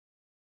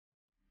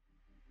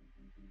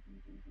Chad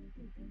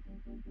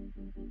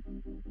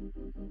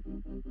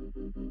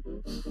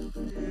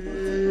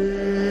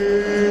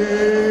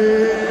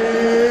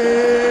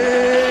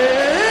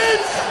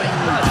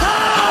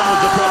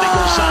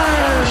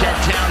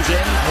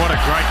Townsend. What a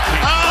great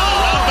kick.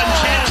 And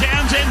Chad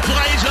Townsend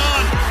plays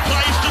on.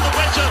 Plays to the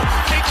whistle.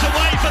 Kicks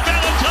away for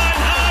Valentine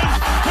Holmes.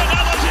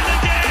 Cronulla's in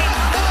again.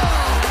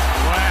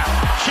 Wow.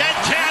 Chad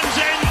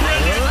Townsend,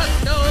 brilliant.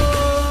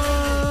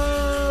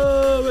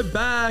 We're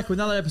back with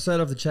another episode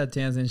of the Chad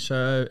Townsend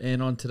Show.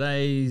 And on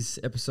today's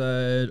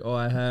episode,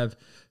 I have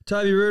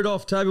Toby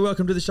Rudolf. Toby,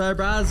 welcome to the show,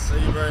 Braz.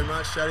 Thank you very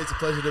much, Chad. It's a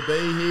pleasure to be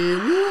here.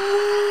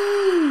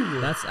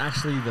 Woo! That's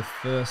actually the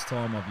first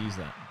time I've used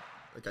that.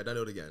 Okay, don't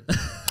do it again.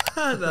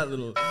 That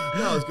little...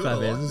 No, it's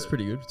good. It's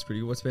pretty good. It's pretty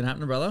good. What's been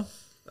happening, brother?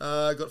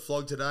 Got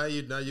flogged today.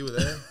 You'd know you were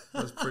there.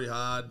 It was pretty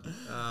hard.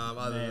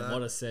 Other than that,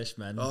 what a sesh,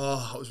 man.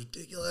 Oh, it was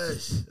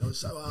ridiculous. It was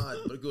so hard,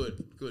 but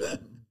good.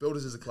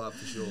 Builders as a club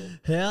for sure.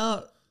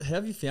 How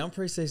have you found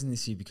pre-season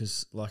this year?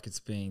 Because like it's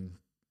been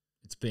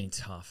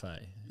tough, eh?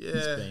 Yeah.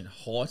 It's been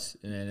hot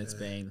and it's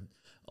been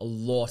a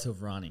lot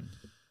of running.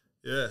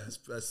 Yeah,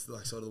 that's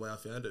like sort of the way I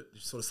found it. You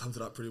sort of summed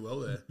it up pretty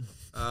well there.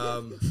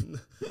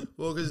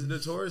 Well, because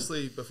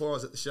notoriously, before I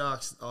was at the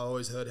Sharks, I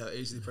always heard how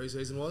easy the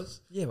preseason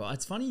was. Yeah, but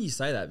it's funny you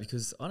say that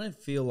because I don't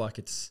feel like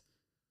it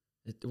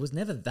was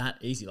never that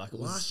easy. Like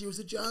Last year was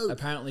a joke.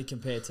 Apparently,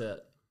 compared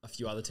to a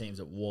few other teams,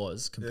 it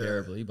was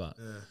comparably, but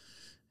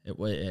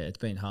it's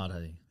been hard,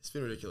 hey? It's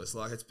been ridiculous.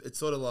 Like it's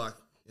sort of like,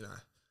 you know,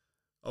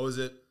 I was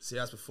at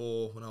South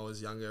before when I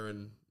was younger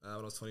and when I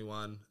was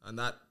 21, and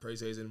that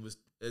preseason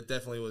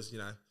definitely was, you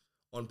know,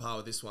 on par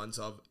with this one.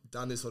 So I've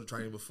done this sort of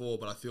training before,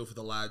 but I feel for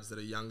the lads that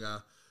are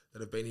younger, that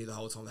have been here the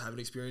whole time, that haven't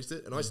experienced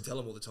it. And I used to tell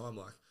them all the time,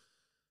 like,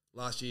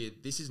 last year,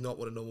 this is not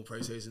what a normal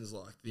preseason is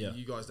like.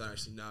 You guys don't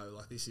actually know.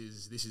 Like, this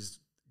is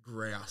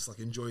grouse. Like,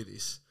 enjoy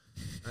this.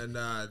 And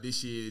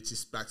this year, it's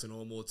just back to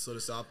normal. It's sort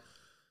of stuff.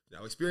 You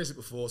know, I experienced it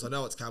before, so I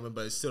know it's coming,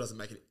 but it still doesn't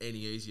make it any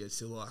easier. It's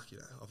still like, you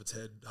know, off its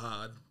head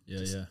hard. Yeah.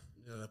 You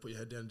know, put your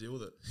head down and deal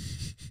with it.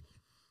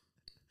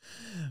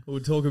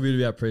 We'll talk a bit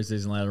about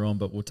preseason later on,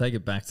 but we'll take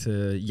it back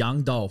to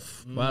young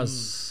Dolph.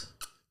 Was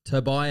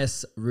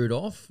Tobias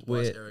Rudolf.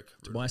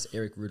 Tobias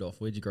Eric Rudolf.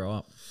 Where'd you grow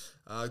up?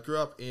 I grew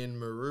up in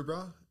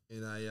Maroubra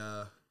in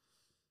a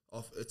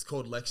it's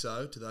called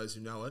Lexo to those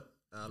who know it,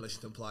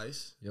 Lexington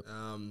Place. Yep.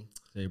 So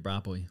you're a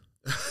brat boy.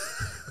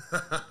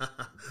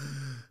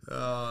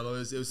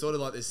 It was sort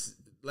of like this.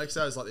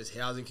 Lexo is like this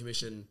housing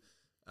commission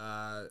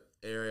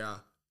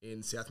area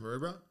in South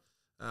Maroubra.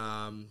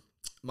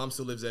 Mum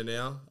still lives there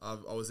now. I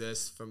was there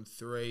from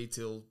 3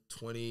 till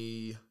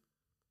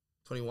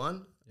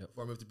 21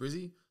 before I moved to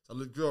Brizzy. So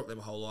I grew up there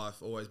my whole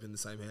life, always been in the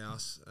same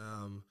house.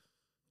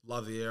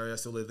 Love the area,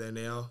 still live there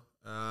now.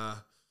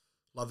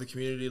 Love the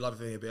community, love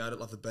everything about it,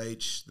 love the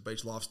beach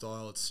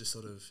lifestyle. It's just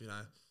sort of, you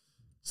know,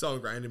 so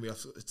ingrained in me.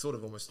 It's sort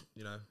of almost,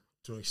 you know,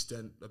 to an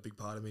extent, a big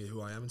part of me,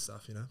 who I am and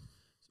stuff, you know.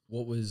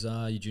 What was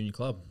your junior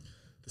club?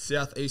 The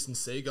South Eastern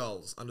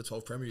Seagulls, under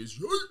 12 premiers.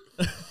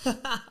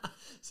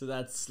 So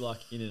that's like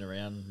in and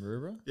around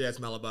Maroubra? Yeah, it's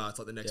Malabar. It's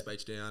like the next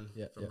beach down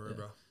from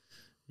Maroubra.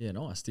 Yeah,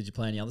 nice. Did you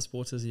play any other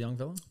sports as a young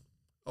fella?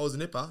 I was a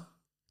nipper.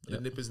 I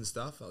did nippers and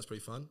stuff. That was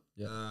pretty fun.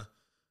 Yep. I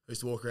used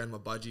to walk around in my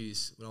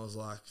budgies when I was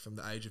like from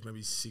the age of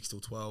maybe 6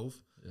 till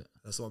 12. Yeah.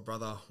 I saw my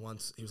brother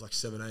once. He was like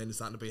 17 and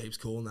starting to be heaps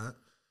cool and that.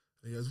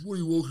 And he goes, "What are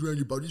you walking around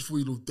your budgies for, you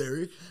little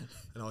Derek?"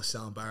 And I was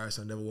so embarrassed.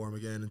 I never wore them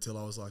again until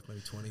I was like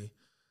maybe 20.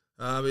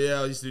 But yeah,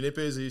 I used to do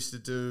nippers. I used to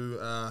do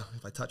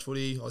play touch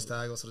footy,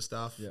 Oztag, all sort of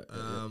stuff.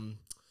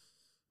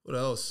 What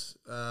else?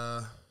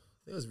 I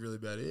think that was really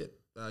about it.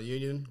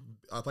 Union.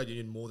 I played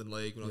Union more than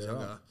League when I was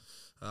younger.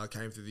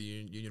 Came through the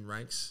Union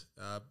ranks,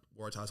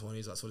 Waratah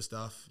 20s, that sort of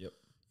stuff. Yep.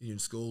 Union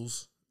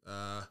schools.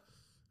 And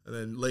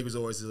then League was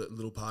always a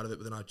little part of it,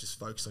 but then I just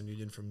focused on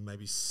Union from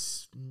maybe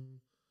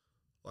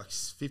like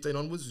 15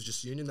 onwards. It was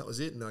just Union, that was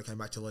it. And then I came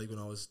back to League when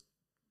I was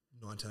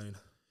 19.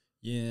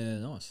 Yeah,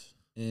 nice.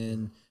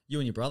 And you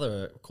and your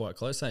brother are quite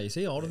close, hey? Is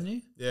he older than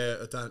you? Yeah,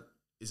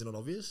 is it not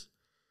obvious?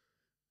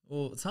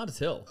 Well, it's hard to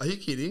tell. Are you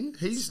kidding?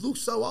 He just looks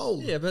so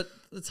old. Yeah, but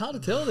it's hard to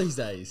tell these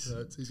days.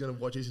 So he's going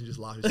to watch this and just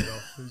laugh his head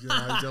off. He's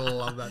going to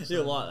love that.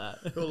 He'll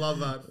like that. He'll love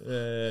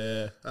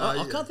that. Yeah.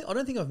 I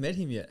don't think I've met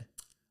him yet.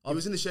 He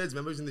was in the sheds.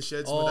 Remember, he was in the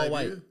sheds for my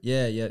debut.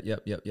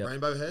 Yep.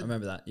 Rainbow Head. I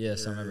remember that.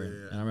 Yes, I remember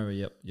him. And I remember.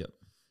 Yep. Yeah.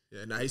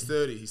 No, he's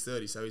 30. He's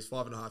 30, so he's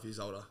 5.5 years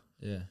older.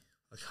 Yeah.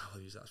 I can't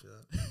believe you just asked me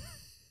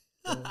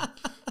that.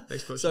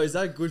 Next question. So is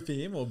that good for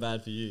him or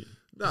bad for you?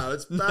 No,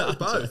 it's bad. It's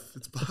both.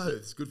 It's both.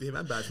 It's good for him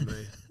and bad for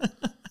me.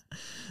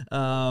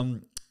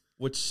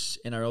 Which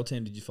NRL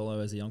team did you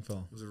follow as a young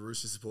fella? I was a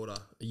Roosters supporter. Are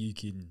you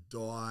kidding?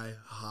 Die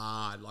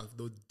hard, like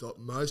the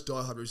most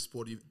die hard Roosters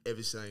supporter you've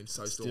ever seen.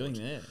 So still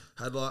there.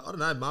 Had like, I don't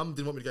know. Mum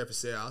didn't want me to go for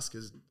South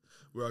because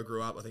where I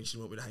grew up, I think she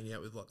didn't want me to hang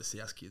out with like the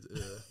South kids.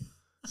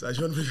 So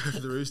she wanted me to go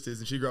for the Roosters,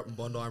 and she grew up in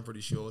Bondi, I'm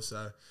pretty sure.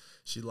 So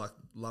she like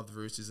loved the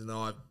Roosters, and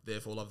I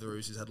therefore loved the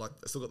Roosters. Had like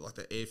I still got like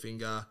the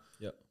Airfinger,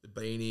 the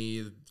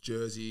beanie, the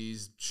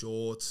jerseys,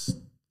 shorts,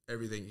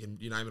 everything.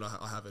 You name it,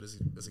 I have it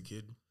as a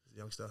kid, as a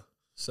youngster.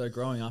 So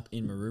growing up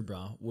in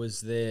Maroubra, was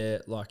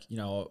there like,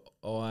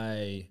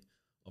 I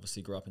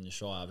obviously grew up in the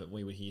Shire, but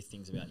we would hear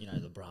things about,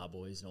 the Bra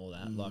Boys and all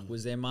that. Like,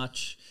 was there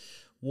much,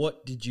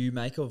 what did you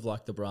make of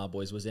like the Bra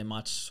Boys? Was there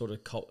much sort of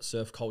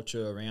surf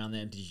culture around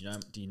them? Do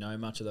you know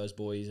much of those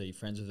boys? Are you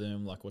friends with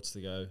them? Like, what's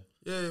the go?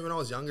 Yeah, when I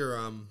was younger,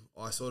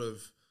 I sort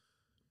of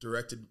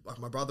directed, like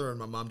my brother and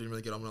my mum didn't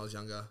really get on when I was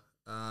younger.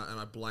 And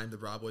I blamed the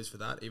Bra Boys for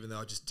that, even though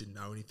I just didn't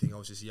know anything. I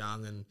was just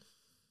young and,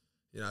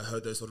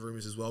 heard those sort of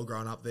rumours as well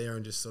growing up there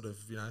and just sort of,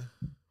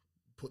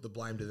 put the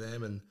blame to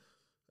them. And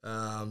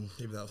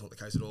even though that's not the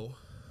case at all.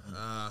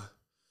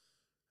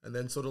 And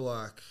then sort of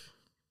like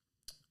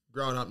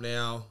growing up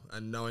now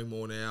and knowing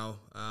more now,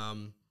 like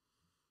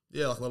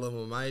a lot of them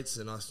were mates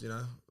and us,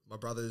 my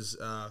brothers.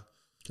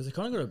 Because they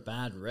kind of got a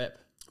bad rep.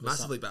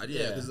 Massively bad,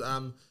 yeah. Because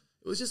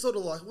it was just sort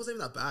of like, it wasn't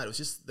even that bad. It was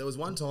just, there was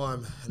one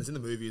time, and it's in the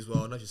movie as well.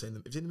 I don't know if you've seen the,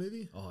 have you seen the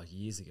movie? Oh,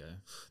 years ago.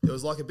 There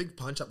was like a big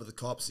punch up with the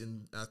cops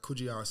in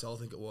Coogee RSL, I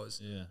think it was.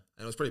 Yeah.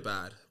 And it was pretty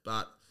bad.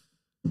 But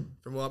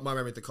from what my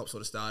memory, the cops sort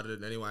of started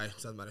it anyway. It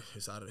doesn't matter who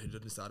started it, who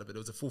didn't start it, but it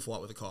was a full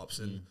fight with the cops.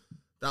 And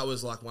that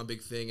was like one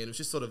big thing. And it was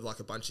just sort of like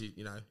a bunch of,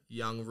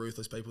 young,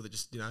 ruthless people that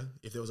just,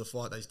 if there was a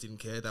fight, they just didn't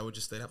care. They would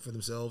just stand up for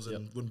themselves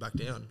and wouldn't back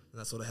down. And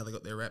that's sort of how they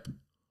got their rep.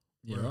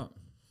 Yeah, right.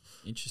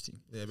 Interesting.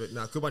 Yeah, but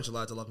no, good bunch of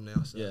lads. I love them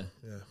now. So, yeah,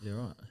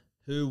 right.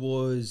 Who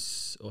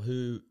was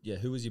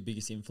your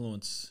biggest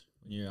influence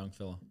when you were a young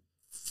fella?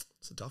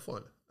 It's a tough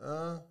one.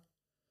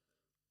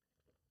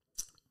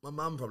 My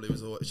mum probably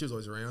was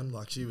always around.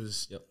 Like she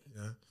was,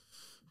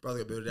 brother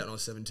got booted out when I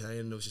was 17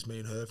 and it was just me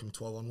and her from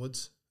 12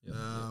 onwards.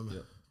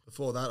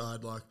 Before that, I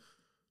had like,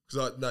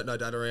 because I no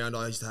dad around,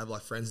 I used to have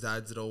like friends'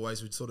 dads that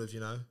always would sort of,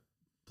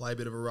 play a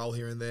bit of a role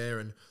here and there.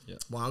 And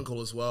my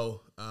uncle as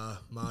well,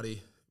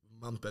 Marty,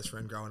 mum's best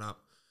friend growing up,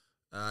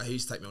 he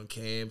used to take me on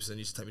camps and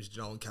used to take me to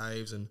Genolan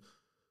Caves, and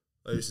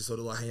I used to sort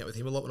of like hang out with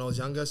him a lot when I was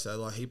younger. So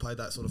like he played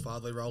that sort of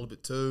fatherly role a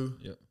bit too.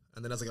 Yep.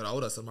 And then as I got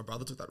older, so my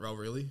brother took that role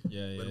really.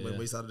 When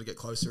we started to get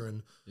closer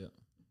and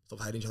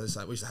stopped hating each other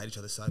so we used to hate each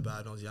other so bad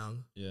when I was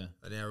young. Yeah.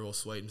 And now we're all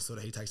sweet and sort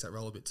of he takes that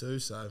role a bit too.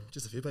 So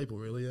just a few people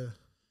really, yeah.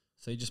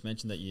 So you just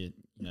mentioned that your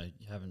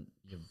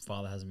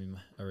father hasn't been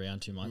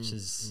around too much.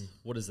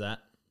 What has that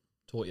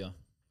taught you?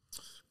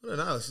 I don't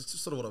know. It's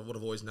just sort of what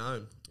I've always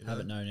known.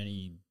 Haven't known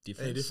any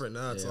difference? Any different?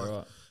 No. It's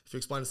like if you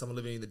explain to someone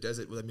living in the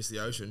desert where they miss the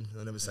ocean,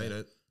 they've never seen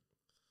it,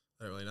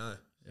 they don't really know.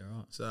 Yeah,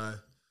 right. So,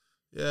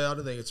 yeah, I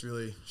don't think it's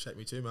really shaped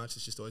me too much.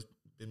 It's just always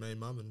been me and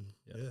mum, and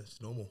it's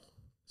normal.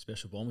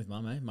 Special bond with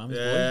mum, eh? Mummy's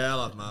boy? Yeah, I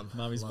love mum.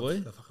 Mummy's boy?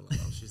 I fucking love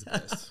mum. She's the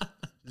best.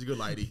 She's a good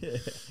lady.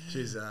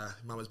 She's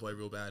mama's boy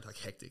real bad, like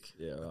hectic.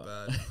 Yeah,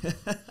 right.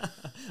 Bad.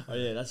 Oh,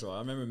 yeah, that's right. I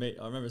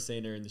remember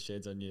seeing her in the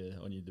sheds on your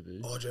debut.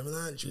 Oh, do you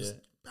remember that? She was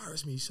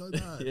embarrassed me so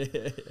bad. Yeah,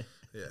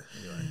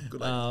 anyway,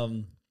 good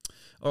lady.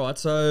 All right,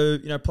 so,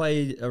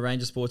 played a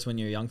range of sports when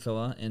you were a young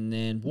fella, and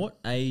then what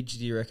age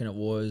do you reckon it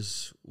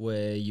was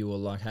where you were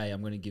like, hey,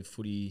 I'm going to give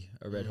footy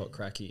a red hot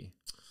crack here?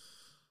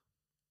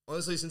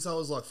 Honestly, since I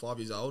was like 5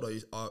 years old,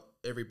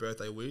 every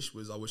birthday wish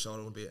was I wish I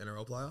would want to be an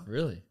NRL player.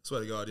 Really?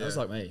 Swear to God, yeah. That was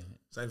like me.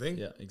 Same thing?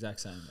 Yeah, exact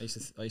same.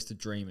 I used to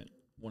dream it.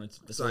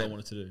 That's all I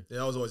wanted to do.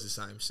 Yeah, I was always the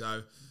same.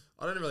 So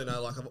I don't really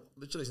know. Like, I've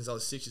literally since I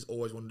was 6 years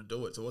always wanted to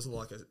do it. So it wasn't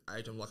like an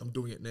age I'm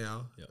doing it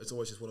now. Yep. It's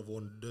always just what I've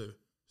wanted to do.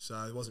 So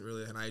it wasn't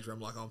really an age where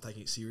I'm like, I'm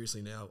taking it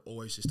seriously now.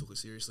 Always just took it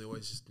seriously.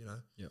 Always just,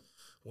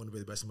 wanted to be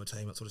the best in my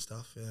team, that sort of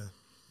stuff. Yeah.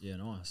 Yeah,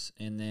 nice.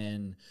 And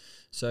then,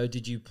 so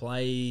did you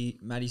play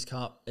Maddie's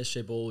Cup,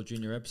 SJ Ball,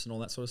 Junior Reps and all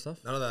that sort of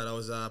stuff? None of that. I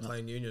was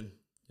playing Union.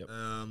 Yep.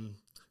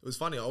 It was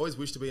funny. I always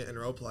wished to be an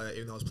NRL player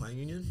even though I was playing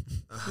Union.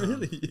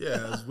 Really?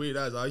 Yeah, it was weird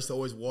as I used to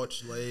always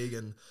watch League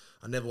and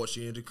I never watched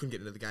Union. I couldn't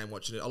get into the game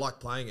watching it. I liked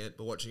playing it,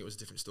 but watching it was a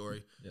different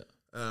story. Yeah.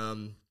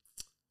 And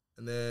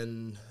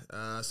then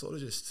sort of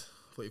just,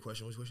 what your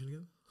question was your question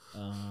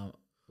again?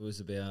 It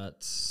was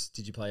about,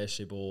 did you play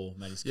SG Ball,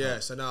 Maddie's Cup? Yeah,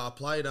 so no, I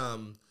played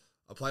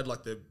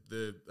like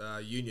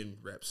the Union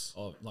reps.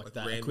 Oh, like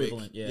that Randwick.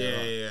 equivalent,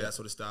 Yeah, that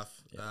sort of stuff.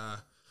 Yeah.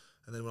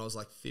 And then when I was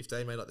like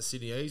 15, made like the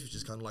Sydney East, which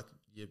is kind of like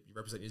you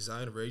represent your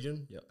zone or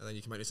region. Yep. And then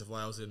you can make New South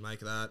Wales and make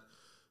that.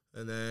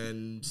 And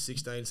then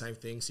 16, same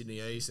thing,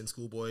 Sydney East and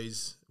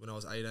schoolboys when I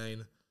was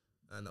 18.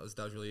 And that was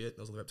really it.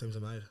 Those were the rep teams I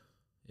made.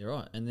 Yeah,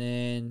 right. And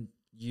then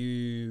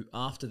you,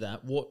 after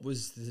that, what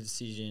was the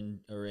decision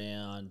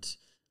around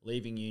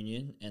leaving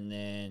Union and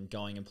then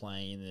going and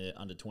playing in the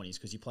under-20s?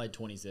 Because you played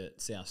 20s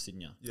at South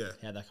Sydney. Yeah.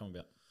 How'd that come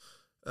about?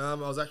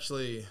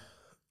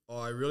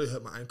 I really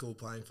hurt my ankle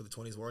playing for the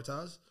 20s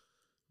Waratahs.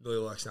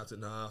 Really snapped it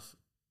in half.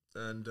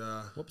 And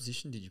what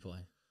position did you play?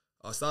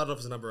 I started off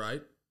as a number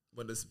 8,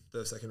 went to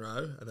the second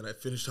row, and then I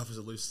finished off as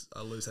a loose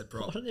head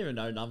prop. I don't even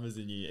know numbers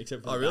in you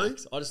except for the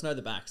backs. I just know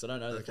the backs. I don't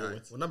know the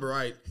forwards. Well, number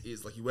 8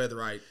 is like you wear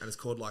the 8, and it's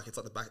called like it's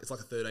like the back. It's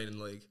like a 13 in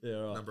the league. Yeah,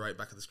 right. Number 8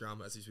 back of the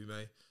scrum. As used to be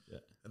me. Yeah.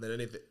 And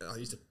then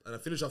I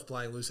finished off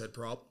playing loose head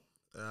prop,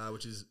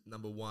 which is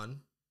number 1.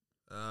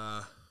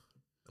 Number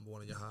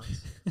 1 in your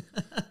hearts.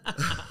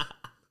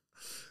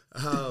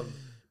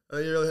 And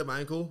then you really hurt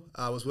my ankle.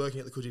 I was working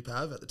at the Coogee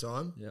Pav at the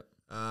time. Yep.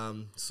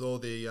 Saw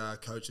the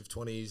head coach of the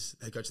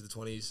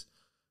 20s,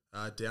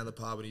 down the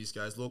pub, and he just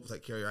goes, look, we'll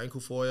take care of your ankle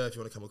for you if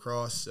you want to come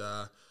across.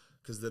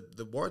 Because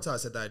the Waratahs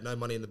said they had no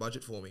money in the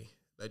budget for me.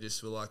 They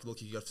just were like,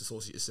 look, you have to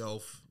source it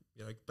yourself.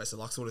 You know, best of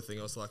luck sort of thing.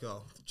 I was like,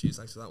 oh, cheers,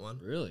 thanks for that one.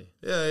 Really?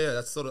 Yeah.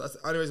 That's the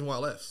only reason why I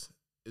left,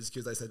 is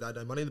because they said they had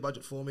no money in the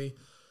budget for me.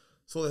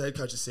 Saw the head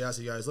coach at South.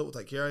 He goes, look, we'll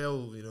take care of you.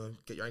 We'll, you know,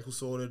 get your ankle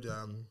sorted,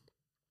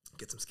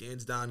 get some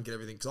scans done, get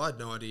everything. Because I had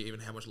no idea even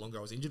how much longer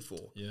I was injured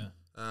for. Yeah.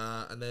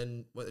 And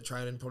then went to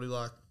training probably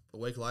like a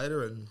week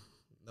later, and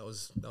that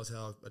was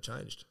how I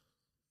changed.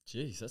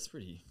 Jeez, that's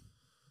pretty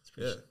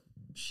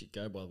shit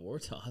go by the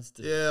Waratahs.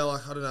 Yeah,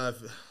 like I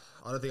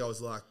don't think I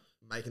was like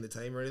making the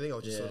team or anything. I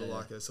was just sort of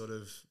like a sort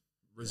of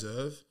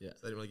reserve. Yeah. So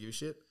they didn't really give a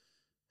shit.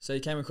 So you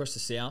came across the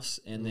Souths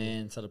and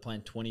then started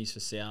playing 20s for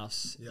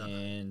Souths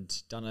and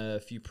done a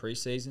few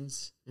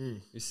pre-seasons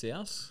with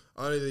Souths?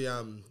 Only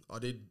I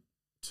did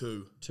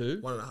two.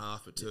 1.5,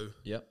 but two.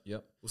 Yep.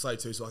 We'll say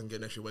 2 so I can get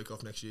an extra week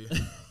off next year.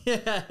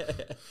 Yeah.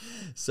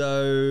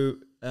 So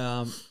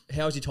how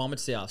was your time at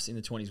Souths in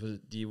the 20s?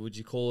 Would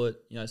you call it,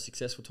 you know, a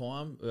successful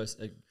time or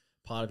a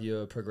part of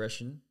your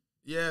progression?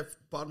 Yeah,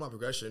 part of my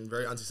progression.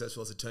 Very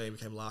unsuccessful as a team.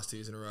 Came last 2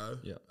 years in a row.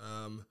 Yeah.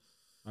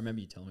 I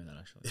remember you telling me that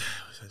actually. Yeah,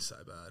 it was so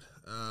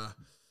bad.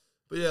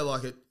 But yeah,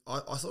 like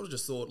I sort of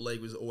just thought league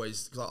was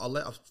always, because I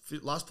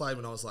last played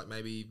when I was like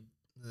maybe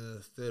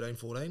 13,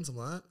 14,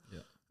 something like that. Yeah.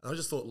 And I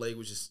just thought league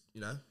was just,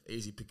 you know,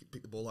 easy,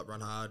 pick the ball up, run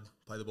hard,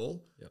 play the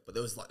ball. Yep. But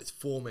there was like this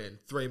 4-man,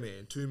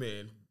 3-man,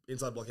 2-man,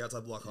 inside block,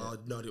 outside block. I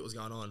had no idea what was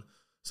going on.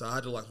 So I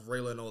had to like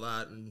relearn all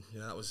that, and you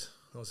know, that was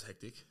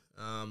hectic.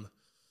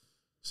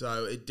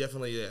 So it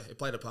definitely, it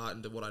played a part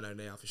into what I know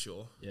now for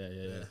sure. Yeah.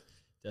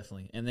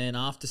 Definitely. And then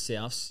after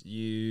Souths,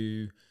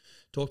 you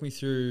talk me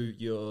through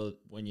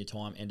when your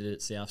time ended at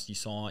Souths.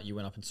 You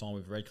went up and signed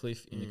with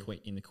Redcliffe in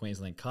the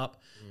Queensland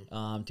Cup.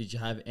 Did you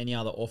have any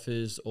other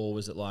offers, or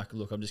was it like,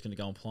 look, I'm just going to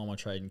go and apply my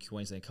trade in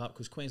Queensland Cup?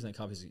 Because Queensland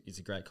Cup is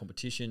a great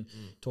competition.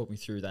 Talk me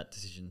through that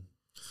decision.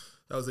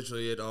 That was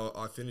literally it.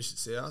 I finished at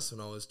Souths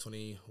when I was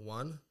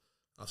 21,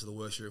 after the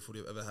worst year of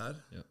footy I've ever had.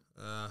 Yep.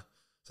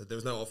 So there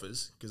was no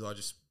offers because I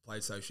just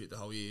played so shit the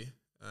whole year.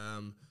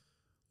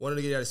 Wanted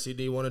to get out of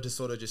Sydney, wanted to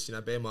sort of just, you know,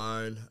 bear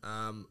my own.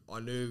 I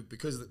knew,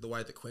 because of the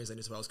way that Queensland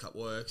New South Wales Cup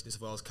works, New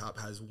South Wales Cup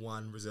has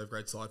one reserve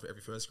grade side for every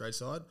first grade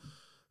side.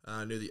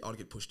 I knew that I'd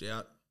get pushed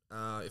out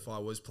if I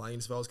was playing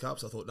New South Wales Cup,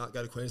 so I thought,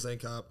 go to Queensland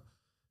Cup.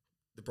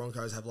 The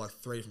Broncos have like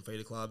 3 different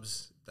feeder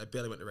clubs. They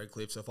barely went to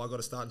Redcliffe, so if I got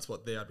a starting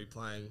spot there, I'd be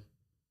playing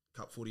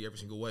Cup footy every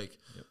single week.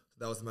 Yep. So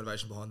that was the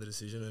motivation behind the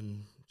decision,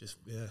 and just,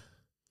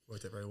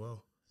 worked out very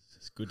well.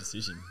 It's a good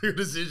decision. Good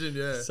decision,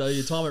 yeah. So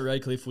your time at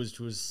Redcliffe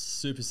was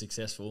super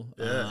successul.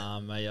 Yeah.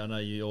 I know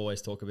you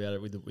always talk about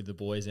it with the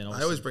boys. And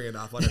I always bring it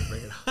up. I don't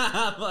bring it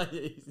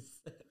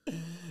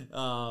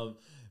up.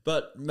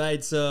 But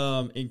made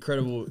some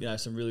incredible,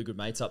 some really good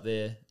mates up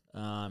there.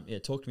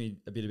 Talk to me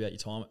a bit about your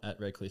time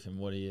at Redcliffe and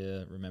what do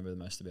you remember the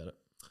most about it?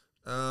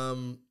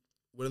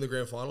 Winning the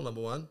grand final,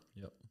 number 1.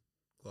 Yep.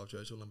 Clive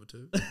Churchill, number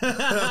 2. But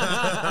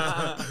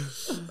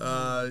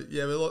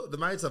the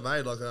mates I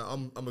made, like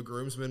I'm a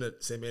groomsman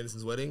at Sam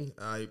Anderson's wedding.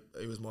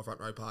 He was my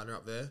front row partner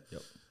up there.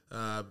 Yep.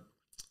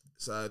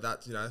 So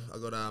that, I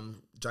got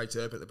Jake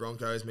Turpin at the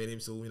Broncos. Me and him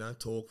still,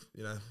 talk,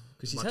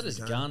 because he's had his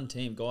gun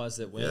team, guys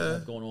that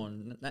have gone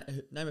on.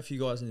 Name a few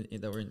guys that you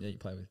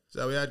play with.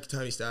 So we had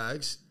Tony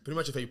Staggs. Pretty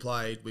much if he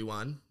played, we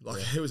won.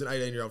 He was an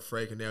 18-year-old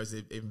freak, and now he's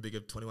an even bigger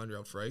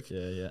 21-year-old freak.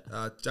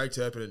 Yeah. Jake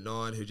Turpin at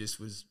 9, who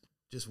just was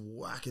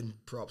whacking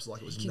props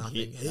like it was nothing.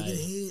 He can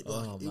hit.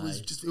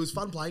 It was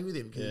fun playing with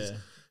him because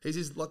he's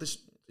just like this.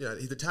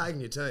 He's the tag in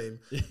your team.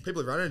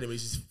 People are running at him.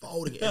 He's just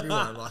folding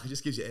everyone. He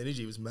just gives you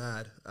energy. It was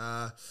mad.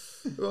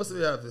 Who else do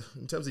we have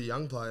in terms of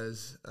young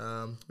players?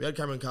 We had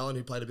Cameron Cullen,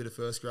 who played a bit of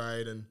first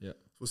grade and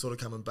was sort of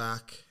coming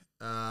back.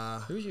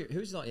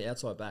 Who's like your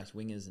outside backs,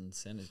 wingers and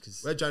centres?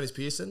 Because we had Jonas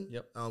Pearson.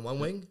 One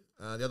wing.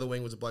 The other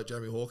wing was a bloke,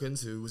 Jeremy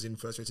Hawkins, who was in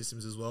first grade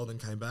systems as well, then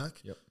came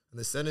back. And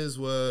the centres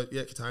were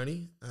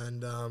Katoni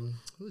and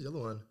who was the other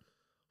one?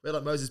 We had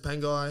like Moses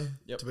Pangai,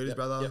 Tavita's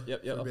brother. A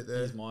bit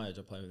there. He's my age.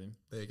 I play with him.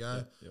 There you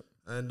go.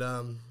 And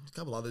a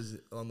couple others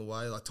along the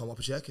way, like Tom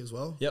Opacek as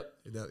well. Down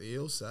at the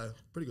Eels, so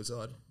pretty good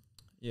side.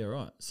 Yeah,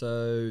 right.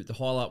 So the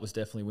highlight was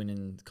definitely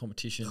winning the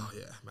competition. Oh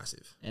yeah,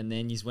 massive. And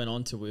then you went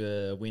on to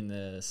win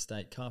the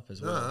state cup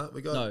as well.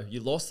 No,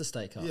 you lost the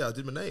state cup. Yeah, I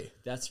did my knee.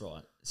 That's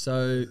right.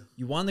 So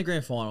you won the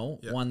grand final,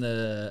 won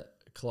the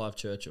Clive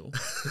Churchill.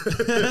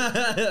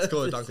 It's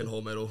called a Duncan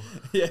Hall medal.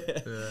 Yeah.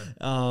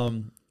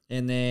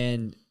 And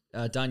then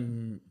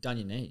done your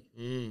knee.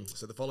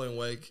 So the following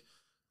week,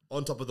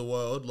 on top of the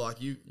world,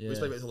 we speak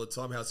about this all the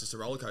time, how it's just a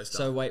roller coaster.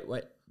 So wait,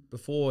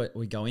 before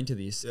we go into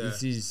this,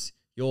 this is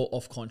you're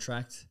off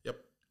contract.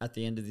 At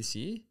the end of this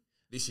year.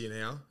 This year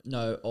now?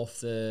 No, off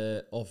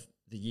the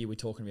year we're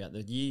talking about.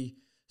 The year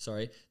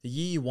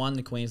you won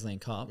the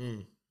Queensland Cup,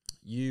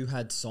 you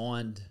had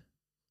signed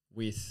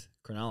with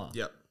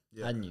Cronulla.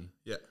 Hadn't you?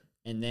 Yeah.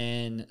 And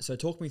then, so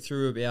talk me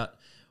through about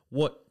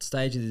what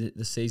stage of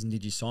the season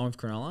did you sign with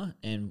Cronulla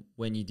and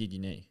when you did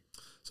your knee?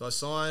 So I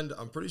signed,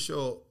 I'm pretty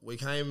sure we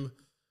came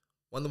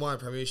won the minor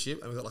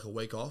premiership, and we got like a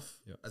week off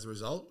as a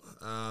result.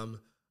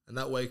 And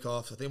that week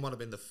off, I think it might have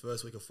been the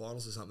first week of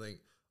finals or something.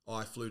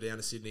 I flew down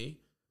to Sydney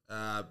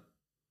to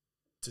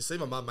see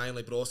my mum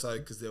mainly, but also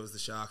because there was the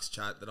Sharks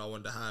chat that I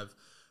wanted to have.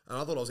 And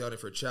I thought I was going in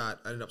for a chat.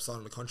 I ended up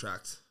signing a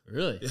contract.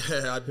 Really?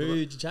 Yeah. Who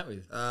did you chat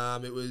with?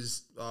 It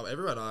was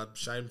everyone.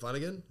 Shane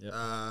Flanagan,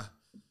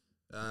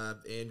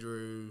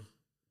 Andrew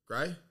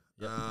Gray,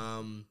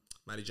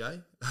 Matty J,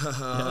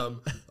 like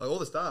all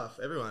the staff,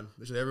 everyone,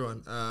 literally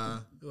everyone.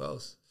 Who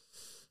else?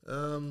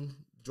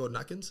 Jordan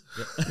Atkins.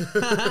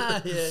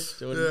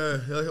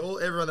 Jordan. Yeah,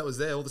 like everyone that was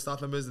there, all the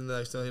staff members, and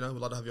they said, we'd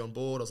like to have you on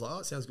board. I was like, oh,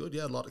 it sounds good.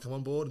 Yeah, I'd like to come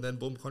on board. And then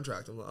boom,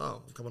 contract. I'm like,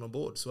 oh, I'm coming on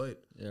board. Sweet.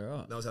 Yeah,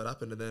 right. That was how it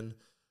happened. And then,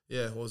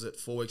 what was it?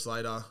 4 weeks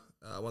later,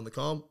 I won the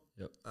comp.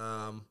 Yep.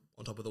 On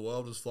top of the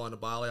world, was flying to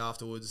Bali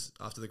afterwards,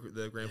 after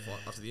the grand final,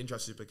 after the Intra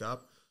Super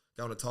Cup,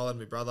 going to Thailand with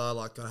my brother,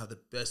 like gonna have the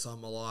best time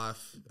of my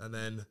life. And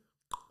then,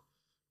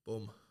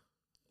 boom,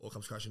 all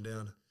comes crashing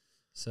down.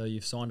 So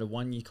you've signed a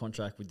 1 year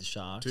contract with the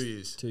Sharks. 2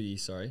 years. 2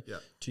 years, sorry. Yeah.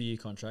 2 year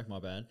contract, my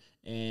bad.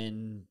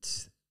 And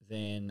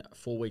then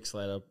 4 weeks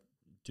later,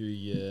 do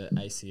your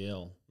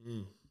ACL,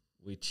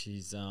 which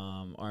is,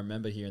 I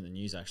remember hearing the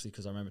news actually,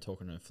 because I remember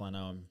talking to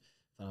Flano, and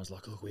Flano was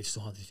like, look, we've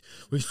signed this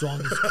game.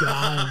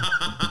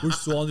 We've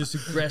signed this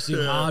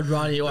aggressive, hard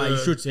running. Oh, you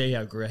should see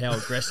how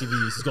aggressive he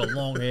is. He's got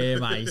long hair,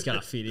 mate. He's going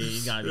to fit in.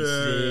 He's going to be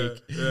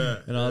sick. Yeah.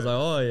 And I was like,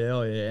 oh,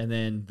 yeah. And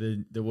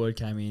then the word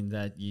came in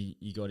that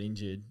you got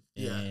injured.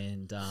 Yeah.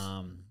 And,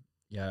 I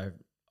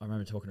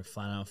remember talking to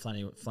Flano.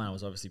 Flano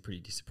was obviously pretty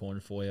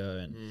disappointed for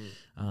you.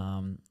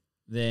 And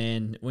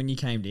then when you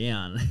came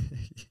down...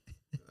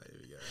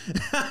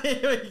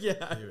 Here we go.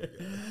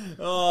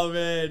 Oh,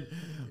 man.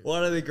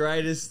 One of the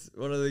greatest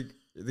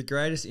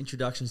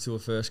introductions to a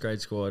first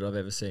grade squad I've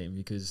ever seen,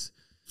 because...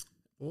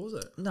 What was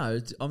it? No,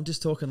 I'm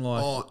just talking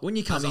like when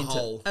you come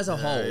into... As a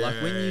whole. Like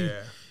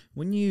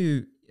when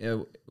you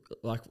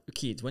like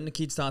kids, when the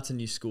kid starts a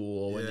new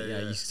school or when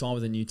you sign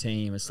with a new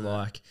team, it's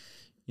like,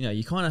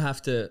 you kind of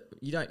have to,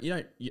 you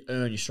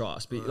earn your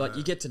stripes, but like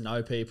you get to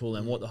know people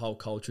and what the whole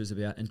culture is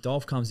about. And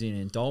Dolph comes in,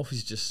 and Dolph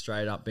is just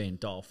straight up being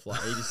Dolph.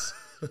 Like he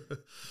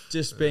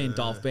just being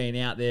Dolph, being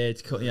out there,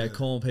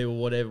 calling people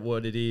what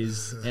it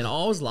is. And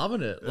I was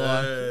loving it.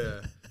 Like,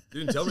 You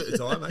didn't tell me at the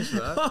time,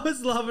 actually. I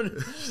was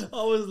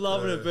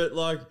loving it. But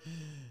like,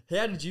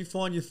 how did you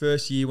find your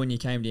first year when you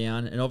came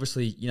down? And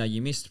obviously,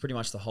 you missed pretty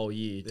much the whole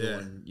year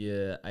doing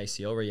your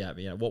ACL rehab.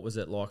 What was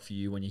it like for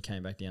you when you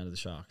came back down to the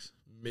Sharks?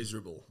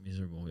 Miserable.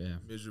 Yeah.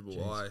 Miserable.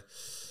 Jeez.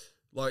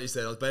 Like you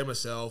said, I was being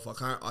myself.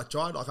 I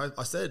tried, like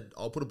I said,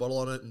 I'll put a bottle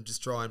on it and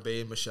just try and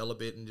be in Michelle a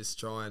bit and just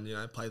try and,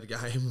 play the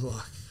game.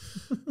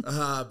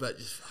 But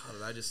just, I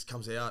don't know, it just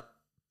comes out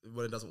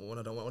when it doesn't, when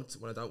I don't want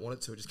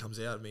it to, it just comes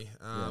out of me.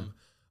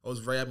 I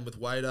was rehabbing with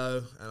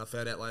Wado, and I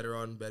found out later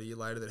on, about a year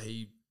later, that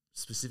he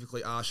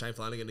specifically asked Shane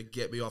Flanagan to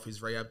get me off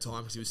his rehab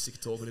time because he was sick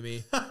of talking to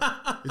me.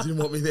 He didn't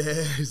want me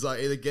there. He's like,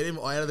 either get him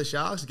out of the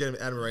Sharks or get him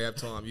out of rehab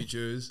time. You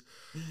choose.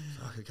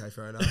 Fuck, okay,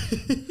 fair enough.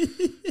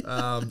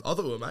 I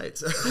thought we were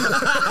mates.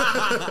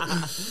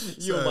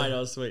 You're mate, I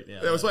was sweet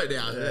now. Yeah, we're sweet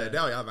now. Yeah,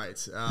 now we are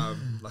mates.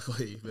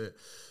 Luckily, but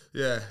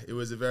yeah, it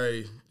was a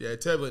very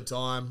turbulent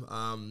time.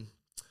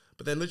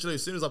 But then literally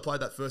as soon as I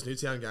played that first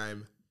Newtown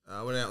game,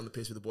 I went out on the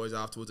piss with the boys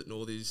afterwards at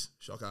Northies.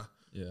 Shocker.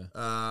 Yeah.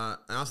 And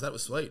after that it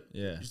was sweet.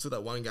 Yeah. You just took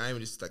that one game and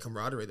just that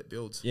camaraderie that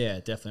builds.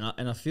 Yeah, definitely.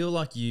 And I feel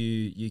like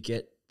you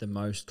get the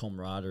most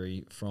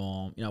camaraderie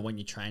from, when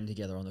you train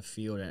together on the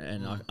field.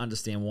 And I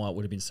understand why it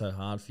would have been so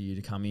hard for you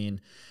to come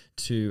in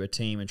to a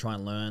team and try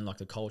and learn like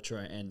the culture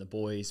and the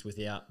boys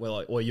without,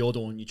 you're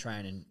doing your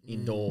training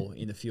indoor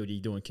in the field,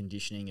 you're doing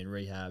conditioning and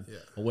rehab,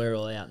 or we're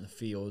all out in the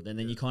field. And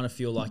then you kind of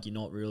feel like you're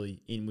not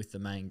really in with the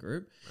main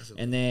group.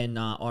 Absolutely. And then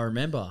I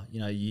remember,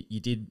 you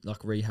did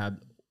like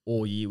rehab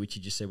all year, which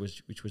you just said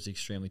which was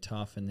extremely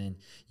tough. And then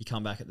you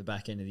come back at the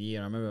back end of the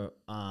year. And I remember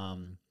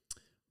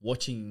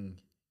watching,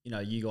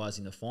 you guys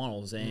in the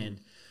finals, and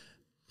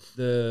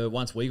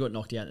once we got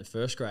knocked out in the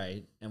first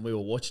grade, and we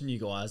were watching you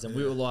guys, and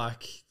we were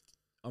like,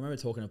 I remember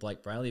talking to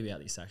Blake Brayley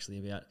about this actually,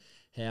 about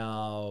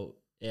how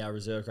our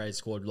reserve grade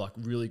squad like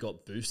really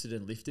got boosted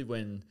and lifted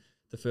when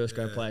the first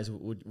grade players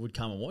would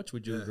come and watch.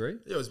 Would you agree?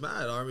 Yeah, it was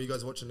mad. I remember you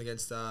guys watching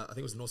against, I think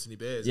it was the North Sydney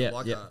Bears. Yeah,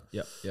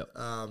 Yep.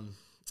 And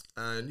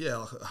I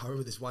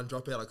remember this one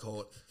dropout I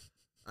caught,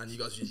 and you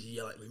guys just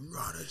yell at me,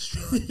 run it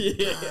straight.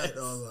 I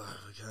was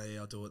like, okay,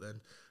 I'll do it then.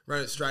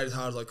 Ran it straight as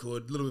hard as I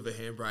could, a little bit of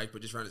a handbrake,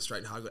 but just ran it straight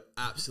and hard, got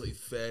absolutely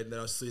fed, and then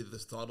I was sitting at the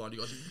sideline, you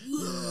guys just,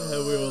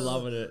 we were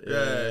loving it.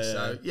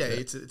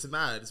 It's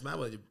mad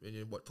when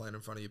you're playing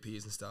in front of your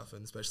peers and stuff,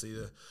 and especially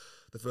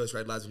the first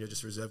grade lads when you're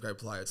just a reserve grade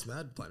player. It's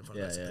mad playing in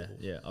front of those people.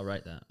 Yeah, I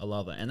rate that. I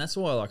love that. And that's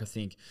why, I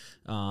think,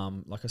 I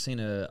seen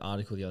an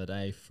article the other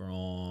day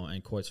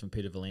and quotes from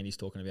Peter Volandis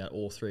talking about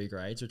all 3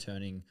 grades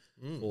returning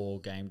for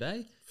game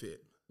day.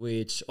 Fit.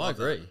 Which Love I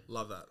agree. That.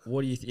 Love that.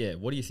 What do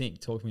you think?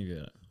 Talk to me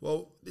about it.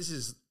 Well, this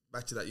is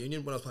back to that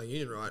union. When I was playing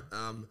union, right?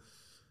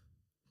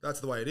 That's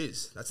the way it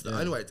is. That's the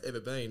only way it's ever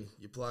been.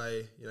 You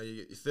play, you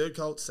get your third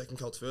Colts, second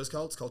Colts, first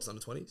Colts. Colts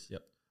under 20s.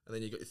 Yep. And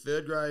then you got your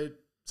third grade,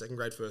 second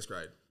grade, first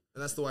grade.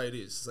 And that's the way it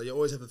is. So you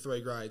always have the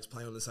 3 grades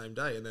playing on the same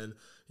day. And then,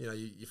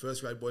 your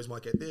first grade boys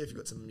might get there if you've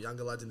got some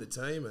younger lads in the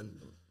team and,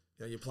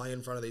 you're playing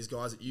in front of these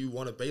guys that you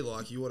want to be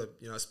like. You want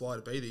to, aspire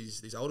to be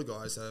these older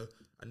guys. So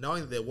and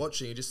knowing that they're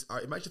watching, it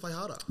makes you play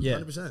harder. Yeah,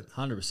 100%.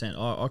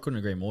 100%. I couldn't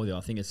agree more with you.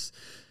 I think it's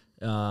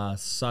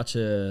such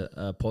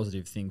a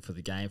positive thing for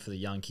the game, for the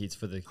young kids,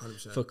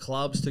 for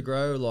clubs to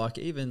grow. Like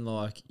even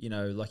like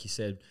you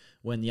said,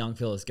 when the young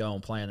fellas go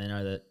and play and they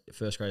know that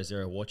first graders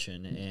there are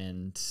watching,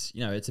 and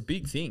it's a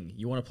big thing.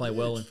 You want to play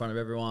well in front of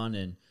everyone,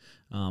 and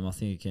I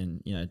think it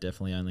can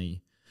definitely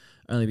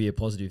only be a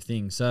positive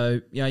thing.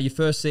 So your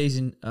first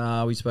season,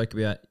 we spoke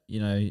about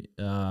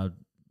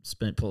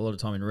spent a lot of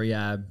time in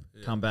rehab,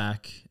 come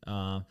back,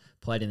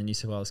 played in the New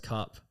South Wales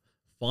Cup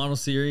final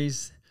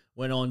series,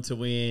 went on to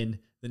win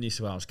the New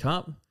South Wales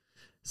Cup.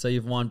 So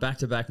you've won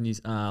back-to-back New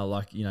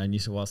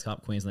South Wales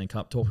Cup, Queensland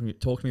Cup. Talk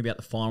to me about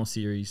the final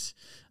series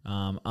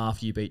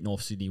after you beat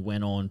North Sydney.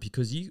 Went on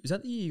because is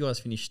that the year you guys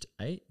finished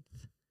 8th?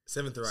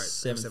 7th or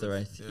 8th. 7th or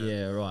 8th.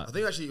 Yeah, right. I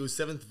think actually it was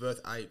 7th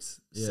versus 8th.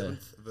 Yeah.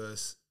 7th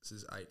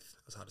versus 8th.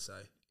 That's hard to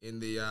say. In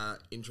the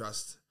in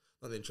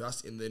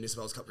the New South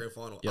Wales Cup Grand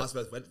Final. Us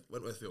both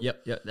Wentworthville.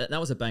 Yep. That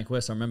was at Bank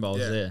West. I remember I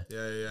was there.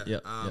 Yeah.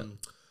 Yep.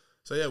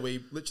 So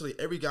we literally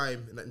every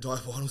game in that entire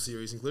final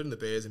series, including the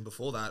Bears, and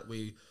before that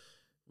we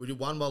did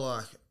won by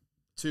like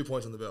 2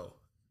 points on the bell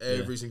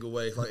every single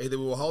week. Like either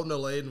we were holding a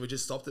lead and we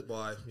just stopped it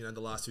by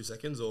the last 2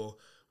 seconds, or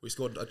we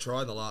scored a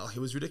try in the last. Like, it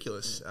was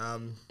ridiculous.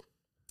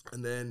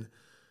 And then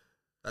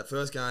that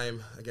first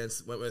game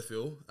against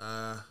Wentworthville,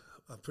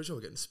 I'm pretty sure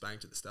we're getting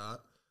spanked at the start.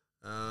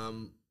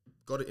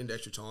 Got it into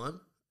extra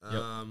time.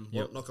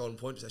 Not golden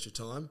point, just extra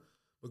time.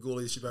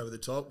 Maguli ship over the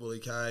top. Willie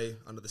K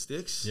under the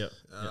sticks.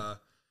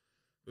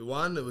 We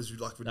won. It was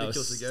like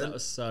ridiculous again. That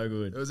was so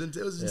good. It was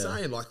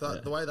insane. Like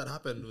that, the way that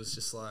happened was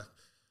just like,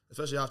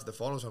 especially after the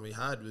finals one we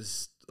had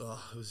it's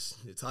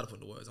hard to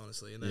put into words,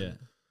 honestly. And then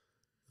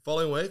the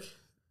following week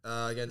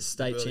against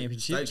state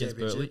championship against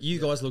Burleigh, you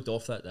guys looked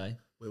off that day.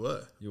 We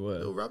were. You were.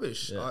 We were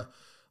rubbish. Yeah.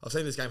 I've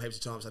seen this game heaps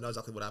of times. So I know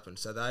exactly what happened.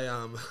 So they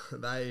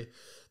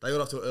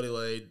got off to an early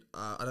lead.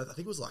 I think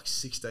it was like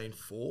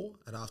 16-4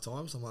 at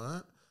halftime, something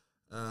like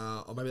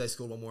that. Or maybe they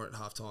scored one more at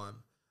halftime.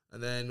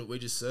 And then we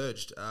just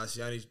surged.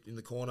 Sione in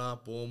the corner,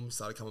 boom,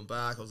 started coming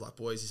back. I was like,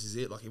 boys, this is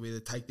it. Like, we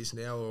either take this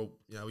now or,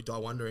 we die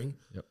wondering.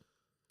 Yep.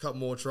 Couple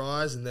more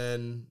tries. And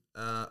then,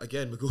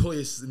 again,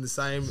 Magoulias in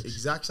the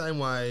exact same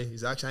way,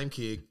 exact same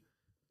kick,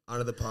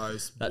 under the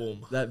post,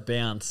 boom. That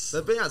bounce.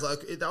 That was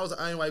the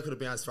only way he could have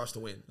bounced for us to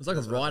win. It was like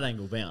a right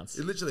angle bounce.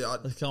 It literally,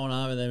 it's going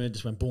over and then it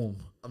just went boom.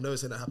 I've never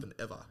seen that happen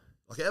ever.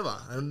 Like, ever.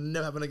 And it'll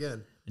never happen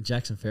again. And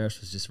Jackson Ferris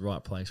was just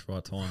right place,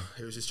 right time.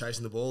 He was just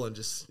chasing the ball and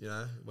just,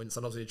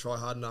 sometimes when you try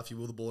hard enough, you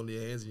will the ball into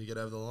your hands and you get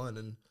over the line.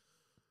 And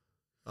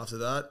after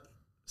that,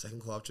 second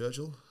Clive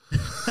Churchill.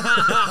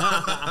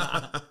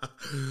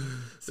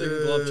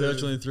 Second Clive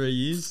Churchill in 3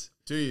 years.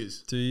 2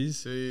 years. 2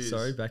 years. 2 years.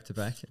 Sorry, back to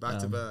back. Back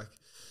to back.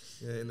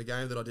 Yeah, in the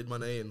game that I did my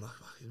knee in, like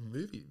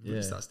movie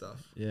star stuff.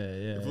 Yeah.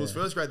 If it was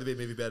first grade, they'd be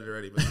movie better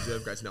already, but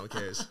reserve grades, no one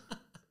cares.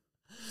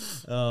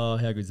 Oh,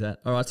 how good's that?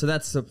 All right, so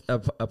that's a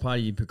part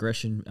of your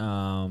progression,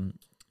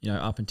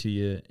 up into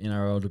your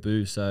NRL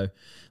debut. So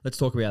let's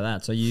talk about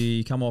that. So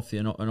you come off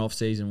an off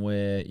season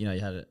where you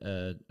had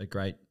a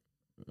great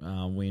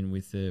win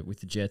with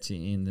the Jets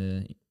in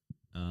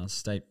the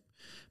state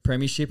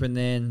premiership, and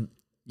then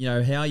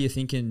how are you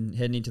thinking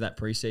heading into that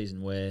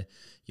preseason where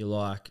you're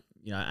like,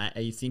 are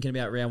you thinking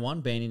about round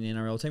one being in the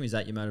NRL team? Is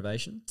that your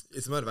motivation?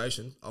 It's a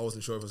motivation. I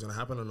wasn't sure if it was going to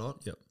happen or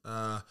not. Yep.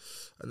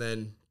 And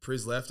then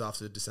Priz left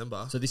after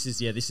December. So this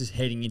is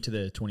heading into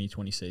the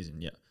 2020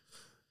 season. Yeah.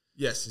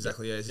 Yes,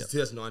 exactly. Yeah, it's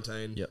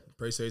 2019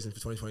 preseason for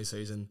 2020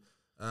 season.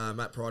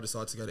 Matt Pryor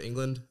decides to go to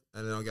England,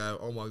 and then I go,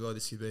 oh my god,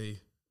 this could be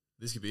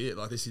it.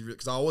 Like this is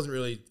because I wasn't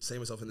really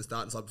seeing myself in the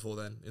starting side before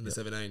then in the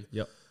 17.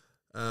 Yep.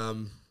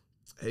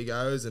 He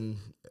goes, and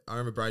I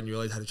remember Braden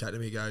Ewell had a chat to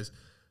me. He goes,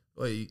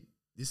 "Well,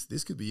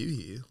 this could be you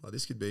here. Like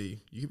this could be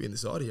you could be in the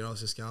side here." And I was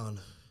just going,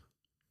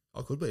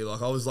 I could be.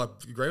 Like I was like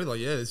agreeing,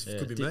 like this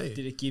could be me.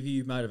 Did it give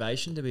you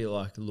motivation to be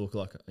like look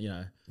like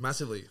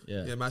massively?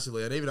 Yeah,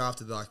 massively. And even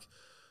after like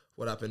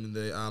what happened in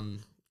the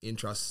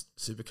Intrust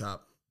Super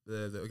Cup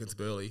against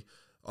Burleigh,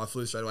 I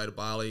flew straight away to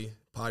Bali,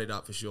 partied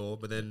up for sure,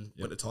 but then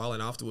went to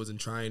Thailand afterwards and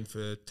trained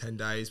for 10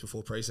 days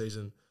before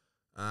preseason,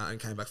 and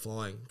came back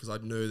flying because I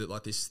knew that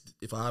like this,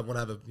 if I want to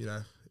have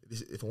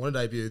if I want to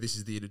debut, this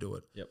is the year to do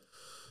it. Yep.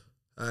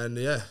 And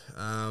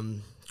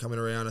coming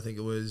around, I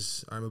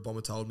remember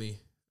Bomber told me,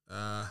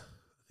 I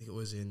think it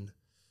was in. Do you want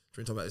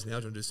to talk about this now?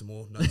 Do you want to do some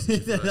more notes?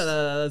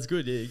 No, that's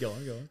good. Yeah, go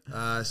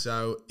on.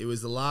 So it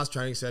was the last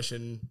training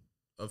session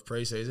of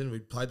preseason. We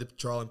played the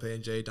trial in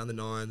PNG, done the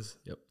nines.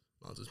 Yep.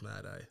 Mine was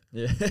mad, eh?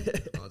 Yeah.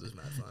 Mine was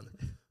mad fun.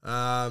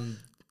 And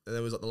then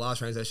it was like the last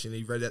training session.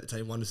 He read out the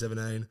team 1 to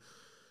 17.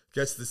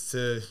 Gets this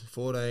to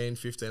 14,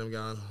 15. I'm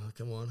going, oh,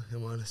 come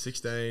on.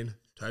 16.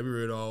 Toby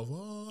Rudolf.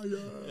 Oh,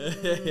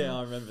 yeah. Yeah,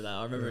 I remember that.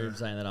 I remember him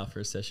saying that after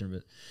a session.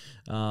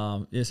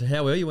 But yeah, so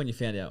how were you when you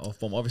found out of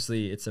form?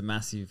 Obviously, it's a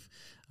massive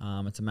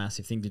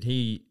thing. Did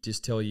he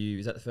just tell you?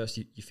 Is that the first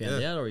you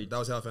found out, or that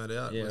was how I found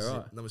out. Yeah,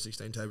 right. Number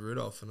 16, Toby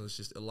Rudolf, and I was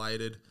just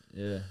elated.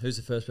 Yeah. Who's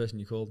the first person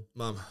you called?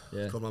 Mum.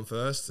 Yeah. Called Mum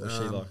first. What's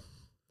she like?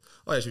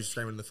 Oh yeah, she was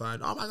screaming on the phone.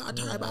 Oh my God,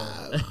 Toby!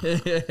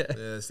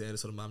 Yeah, standard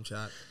sort of mum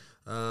chat.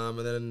 And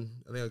then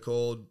I think we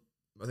called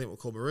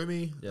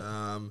Marumi.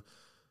 Yeah.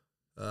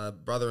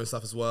 Brother and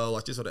stuff as well.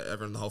 Like just sort of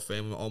everyone, the whole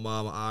family, my old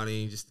mum, my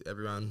auntie, just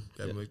everyone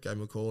gave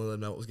him a call and let them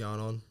know what was going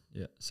on.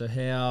 Yeah. So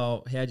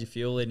how'd you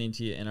feel leading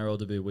into your NRL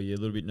debut? Were you a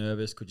little bit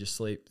nervous? Could you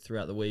sleep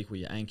throughout the week? Were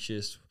you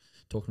anxious?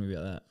 Talk to me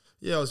about that.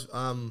 Yeah, I was.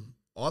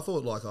 I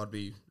thought like I'd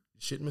be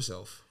shitting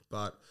myself,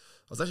 but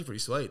I was actually pretty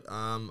sweet.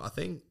 I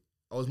think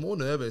I was more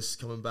nervous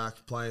coming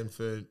back playing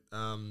for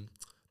the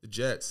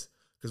Jets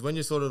because when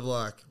you're sort of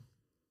like,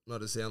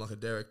 not to sound like a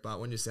Derek, but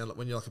when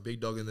you're like a big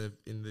dog in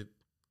the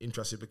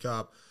Intra Super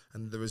Cup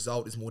and the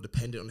result is more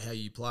dependent on how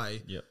you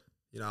play. Yep.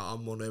 You know,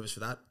 I'm more nervous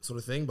for that sort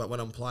of thing. But when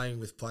I'm playing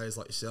with players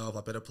like yourself,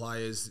 like better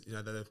players, you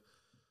know, that are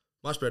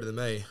much better than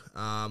me,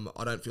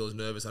 I don't feel as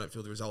nervous. I don't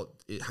feel the result.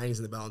 It hangs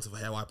in the balance of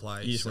how I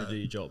play. You just want to do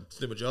your job. To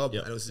do my job.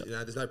 Yep. And it was, you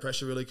know, there's no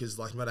pressure really because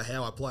like no matter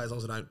how I play, as long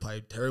as I don't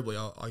play terribly,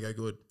 I go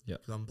good. Yeah.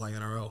 Because I'm playing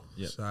NRL.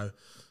 Yep. So,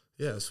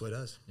 yeah, it was sweet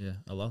as. Yeah,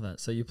 I love that.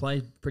 So you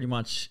played pretty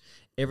much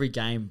every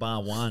game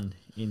bar one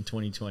in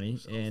 2020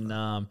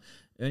 and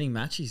earning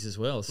matches as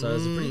well. So it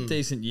was a pretty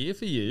decent year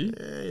for you.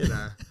 Yeah, you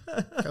know,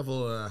 a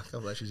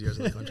couple extra years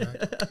on the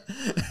contract.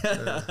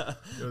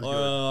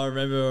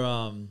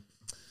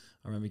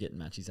 I remember getting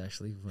matches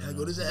actually when How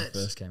good is when I that?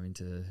 first came in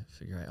to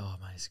figure out, oh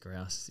man, it's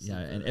grouse. You know,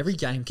 and every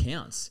game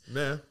counts.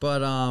 Yeah.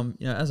 But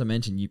you know, as I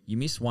mentioned, you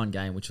missed one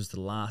game, which was the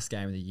last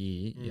game of the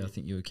year. You know, I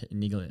think you were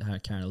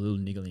carrying a little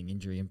niggling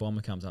injury, and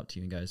Bomber comes up to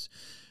you and goes,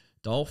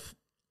 Dolph,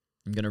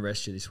 I'm going to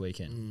rest you this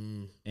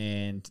weekend.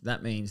 And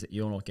that means that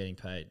you're not getting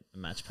paid a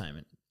match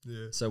payment.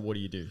 Yeah. So what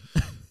do you do?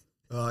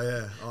 Oh,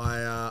 yeah.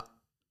 I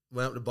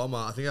went up to Bomber.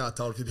 I think I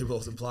told a few people I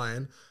wasn't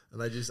playing. And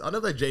they just, I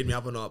don't know if they G'd me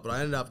up or not, but I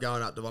ended up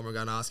going up to Bomber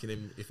and asking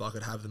him if I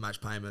could have the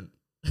match payment.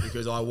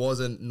 Because I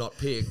wasn't not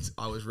picked,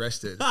 I was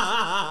rested. So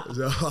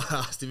I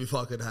asked him if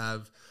I could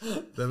have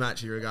the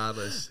matchy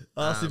regardless.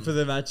 Asked him for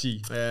the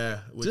matchy. Yeah.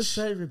 Just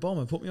say to your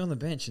Bomber, put me on the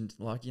bench and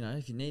like, you know,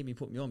 if you need me,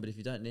 put me on. But if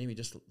you don't need me,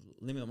 just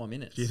limit my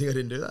minutes. Do you think I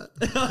didn't do that?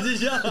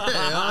 Did you?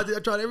 Yeah, I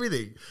tried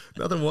everything.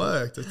 Nothing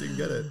worked. Just didn't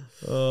get it.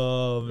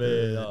 Oh,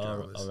 man.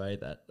 Yeah, I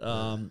rate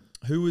that.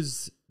 Who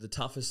was the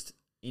toughest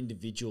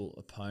individual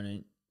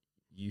opponent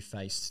you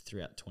faced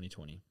throughout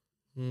 2020?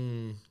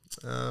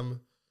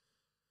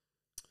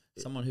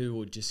 Someone who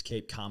would just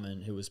keep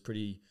coming, who was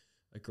pretty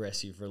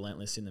aggressive,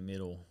 relentless in the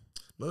middle.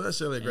 Not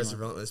necessarily aggressive,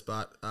 relentless,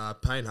 but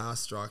Payne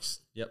Haas strikes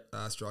my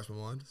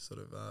mind.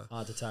 Sort of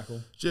hard to tackle.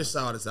 Just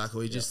so hard to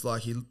tackle. He just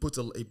like he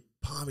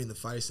palmed me in the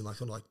face and like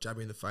kind of like jabbed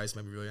me in the face,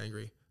 made me really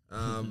angry.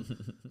 But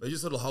he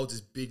just sort of holds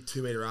his big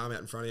 2 meter arm out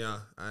in front of you,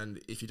 and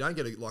if you don't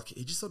get it, like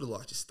he just sort of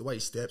like just the way he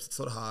steps, it's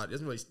sort of hard. He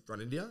doesn't really run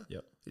into you.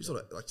 Yep. He just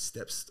sort of like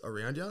steps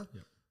around you.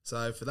 Yep.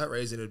 So for that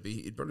reason,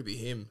 it'd probably be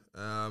him.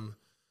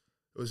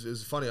 It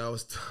was funny. I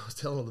was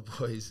telling all the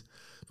boys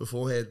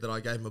beforehand that I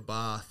gave him a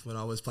bath when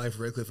I was playing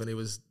for Redcliffe and he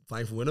was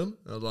playing for Wynnum.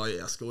 I was like,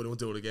 yeah, I scored him, we'll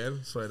do it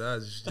again. Sweet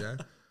as, just, you know,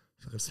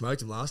 fucking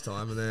smoked him last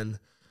time, and then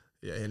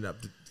he ended up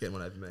getting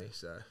one over me.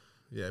 So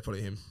yeah,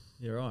 probably him.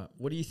 You're right.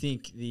 What do you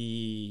think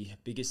the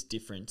biggest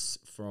difference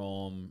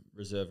from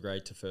reserve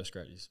grade to first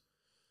grade is?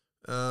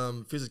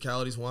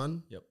 Physicality's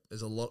one. Yep.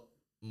 There's a lot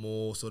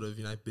more sort of,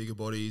 you know, bigger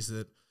bodies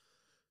that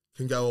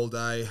can go all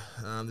day.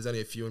 There's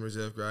only a few in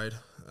reserve grade.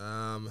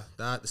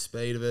 The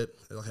speed of it,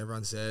 like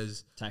everyone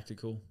says.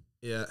 Tactical.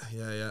 Yeah.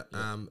 Yep.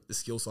 The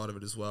skill side of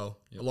it as well.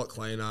 Yep. A lot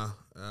cleaner.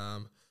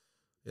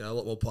 You know, a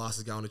lot more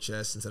passes going to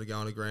chest instead of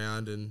going to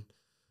ground, and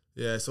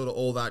yeah, sort of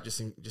all that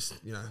just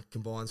you know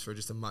combines for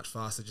just a much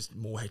faster, just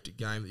more hectic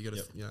game that you got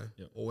to you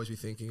know always be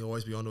thinking,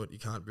 always be onto it. You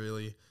can't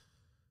really, you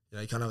know,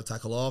 you can't have a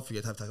tackle off. You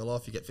get to have a tackle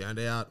off, you get found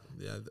out.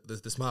 Yeah,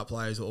 the smart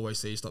players will always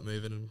see you stop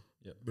moving and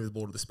move the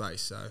ball to the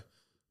space. So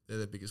they're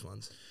the biggest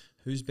ones.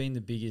 Who's been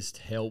the biggest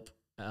help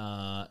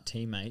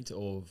teammate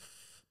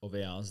of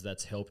ours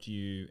that's helped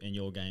you in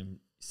your game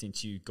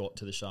since you got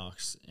to the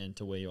Sharks and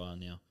to where you are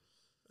now?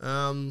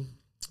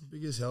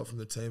 Biggest help from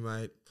the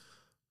teammate.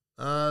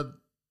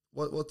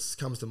 What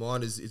comes to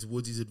mind is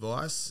Woodsy's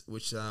advice,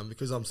 which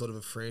because I'm sort of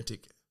a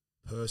frantic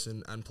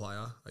person and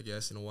player, I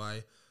guess in a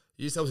way,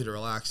 he just tells me to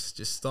relax,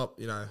 just stop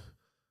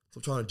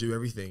trying to do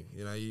everything.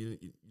 You know, you're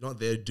not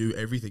there to do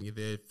everything. You're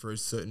there for a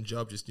certain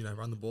job. Just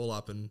run the ball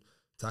up and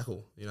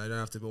tackle. You know, you don't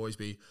have to always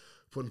be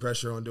putting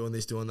pressure on doing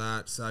this, doing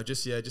that. So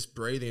just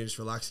breathing and just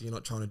relaxing. You're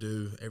not trying to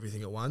do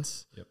everything at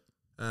once. Yep.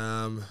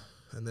 And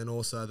then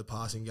also the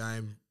passing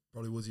game,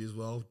 probably Woodsy as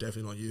well.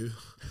 Definitely not you.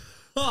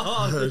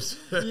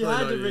 You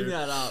had to bring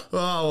that up.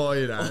 Oh, well,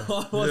 you know.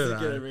 I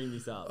wasn't going to bring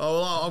this up. Oh,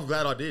 well, I'm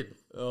glad I did.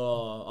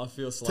 Oh, I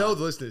feel slack. Tell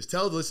the listeners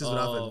what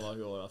happened. Oh, my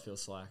God, I feel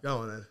slack. Go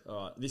on, then.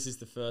 All right, this is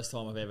the first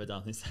time I've ever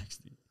done this,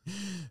 actually.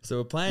 So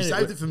we're playing... You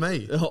saved it for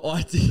me. Oh,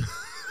 I did.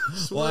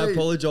 Well, I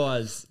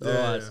apologise. Yeah, All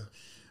right. yeah.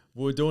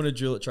 We were doing a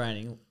drill at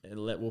training. And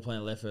we were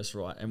playing left versus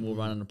right, and we were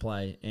running a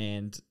play,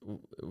 and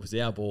it was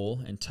our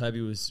ball, and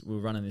we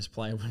were running this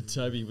play when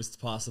Toby was to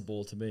pass the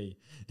ball to me.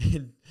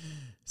 And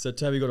so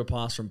Toby got a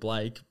pass from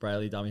Blake,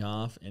 Brayley dummy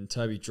half, and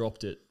Toby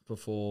dropped it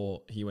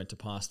before he went to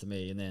pass to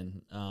me. And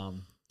then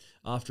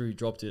after he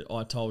dropped it,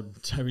 I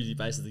told Toby to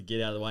basically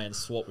get out of the way and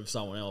swap with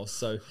someone else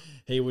so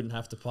he wouldn't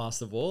have to pass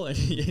the ball. And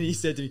he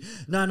said to me,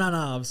 no,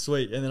 I'm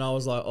sweet. And then I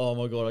was like, oh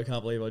my God, I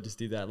can't believe I just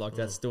did that. Like,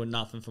 that's doing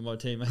nothing for my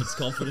teammates'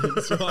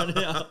 confidence right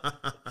now.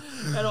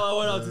 And I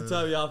went up to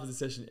Toby after the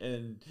session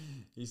and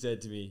he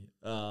said to me,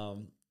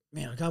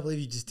 man, I can't believe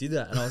you just did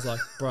that. And I was like,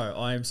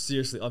 bro, I'm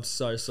so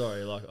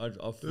sorry. Like, I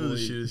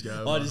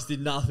just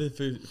did nothing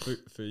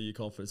for your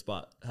confidence.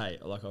 But hey,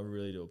 like, I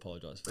really do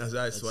apologise for that.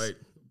 That's sweet.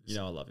 You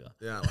know I love you.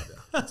 Yeah, I love you.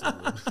 That's all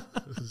good.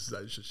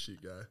 That's just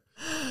shit go.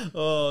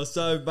 Oh,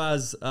 so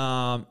Buzz,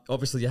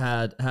 obviously you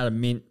had a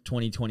mint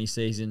 2020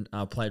 season,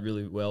 played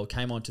really well,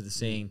 came onto the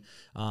scene.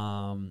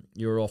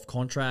 You were off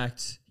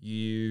contract.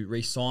 You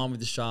re-signed with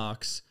the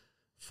Sharks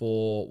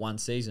for one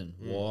season.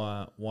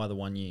 Why the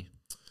 1 year?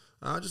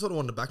 I just sort of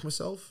wanted to back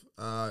myself.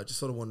 Just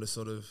sort of wanted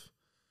to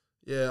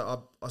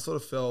I sort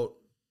of felt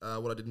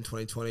what I did in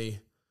 2020.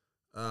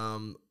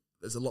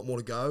 There's a lot more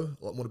to go,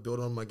 a lot more to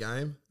build on my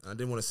game. I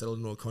didn't want to settle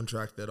into a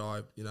contract that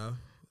I,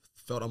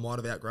 felt I might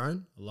have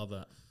outgrown. I love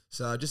that.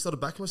 So I just sort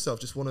of back myself.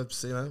 Just want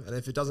to, and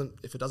if it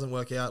doesn't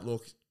work out,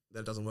 look,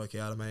 then it doesn't work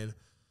out. I mean,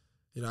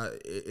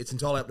 it's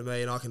entirely up to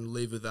me, and I can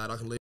live with that. I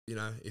can live.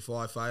 If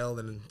I fail,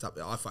 then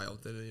I failed.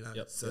 Then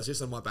it's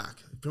just on my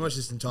back. Pretty much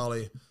just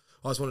entirely.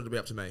 I just wanted it to be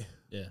up to me.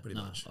 Yeah, pretty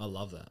much. I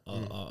love that.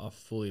 I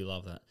fully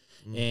love that.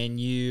 And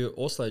you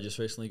also just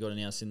recently got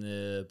announced in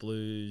the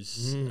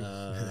Blues.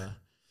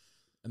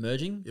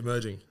 Emerging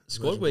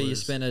squad, where Blues. You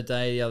spent a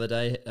day the other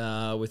day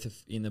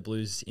in the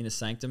Blues inner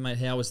sanctum, mate.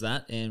 How was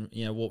that? And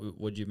what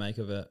would you make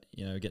of it?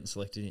 Getting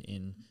selected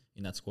in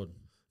that squad.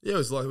 Yeah, it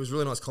was a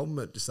really nice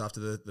compliment just after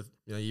the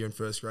year in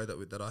first grade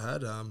that I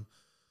had.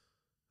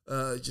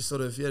 Just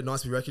sort of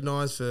nice to be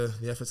recognised for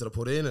the efforts that I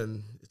put in,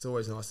 and it's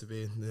always nice to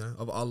be.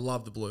 I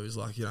love the Blues.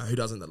 Like who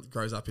doesn't that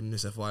grows up in New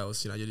South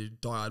Wales? You're a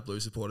diehard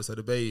Blues supporter, so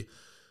to be in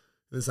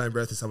the same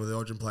breath as some of the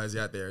Origin players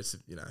out there, it's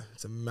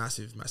a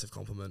massive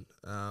compliment.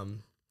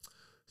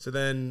 So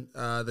then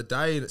the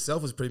day in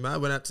itself was pretty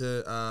mad. Went out to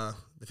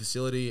the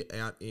facility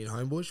out in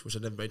Homebush, which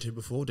I'd never been to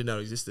before. Didn't know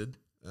it existed.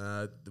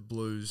 The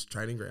Blues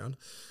training ground.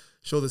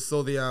 Saw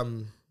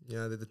the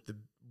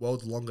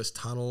world's longest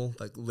tunnel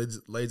that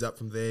leads up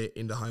from there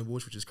into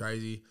Homebush, which is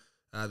crazy.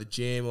 The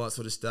gym, all that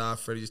sort of stuff.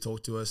 Freddie just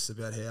talked to us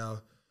about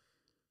how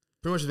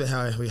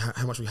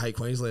much we hate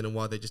Queensland and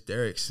why they're just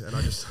derricks. And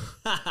I just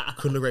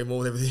couldn't agree more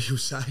with everything he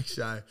was saying.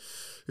 So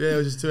yeah, it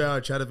was just a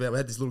 2-hour chat about. We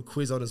had this little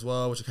quiz on as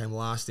well, which I came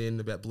last in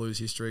about Blues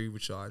history,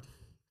 which I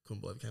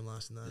couldn't believe I came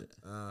last in that.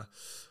 Yeah.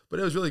 But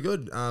it was really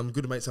good.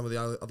 Good to meet some of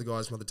the other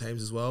guys from other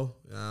teams as well.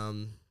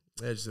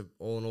 Just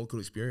all in all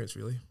good experience,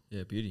 really.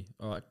 Yeah, beauty.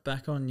 All right,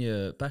 back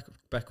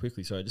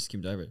quickly. Sorry, I just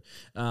skimmed over it.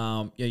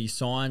 You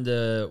signed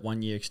a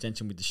 1 year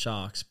extension with the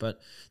Sharks,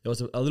 but there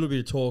was a little bit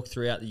of talk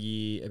throughout the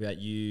year about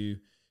you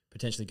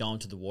potentially going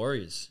to the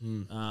Warriors.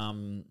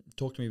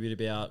 Talk to me a bit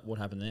about what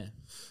happened there.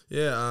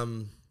 Yeah.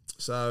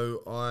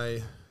 So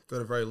I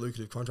got a very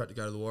lucrative contract to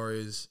go to the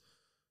Warriors.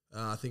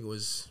 I think it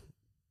was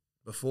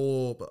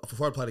before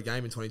I played a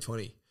game in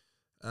 2020.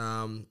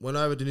 Went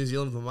over to New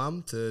Zealand with my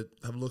mum to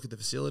have a look at the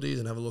facilities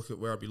and have a look at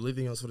where I'd be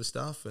living and that sort of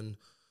stuff. And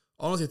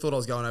I honestly thought I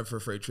was going over for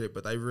a free trip,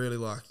 but they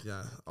really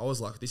I was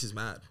like, this is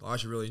mad. I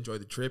actually really enjoyed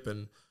the trip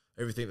and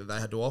everything that they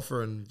had to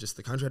offer and just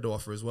the country had to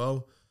offer as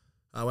well.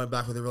 I went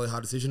back with a really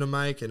hard decision to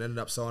make and ended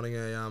up signing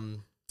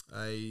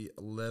a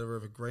letter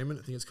of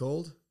agreement, I think it's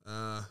called.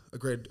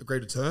 Agreed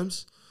to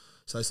terms.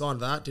 So I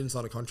signed that, didn't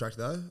sign a contract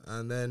though.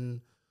 And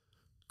then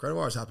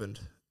coronavirus happened.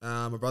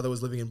 My brother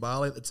was living in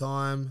Bali at the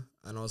time,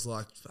 and I was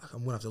like, fuck, I'm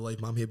going to have to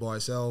leave mum here by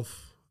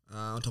herself.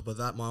 On top of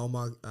that, my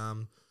Oma,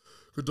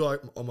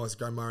 almost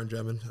grandma in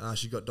German,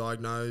 she got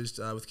diagnosed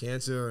with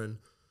cancer, and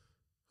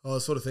I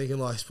was sort of thinking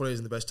like, it probably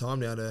isn't the best time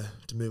now to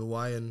move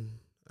away and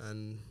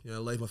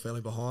leave my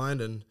family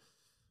behind, and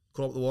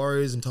caught up with the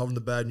Warriors and told them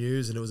the bad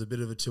news, and it was a bit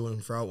of a to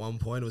and fro at one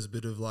point. It was a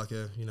bit of like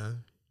you're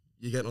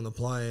getting on the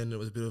plane. It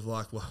was a bit of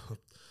like, well,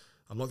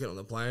 I'm not getting on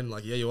the plane.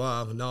 Like, yeah, you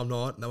are. But no, I'm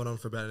not. That went on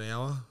for about an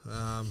hour.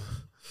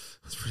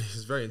 It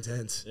was very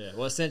intense. Yeah.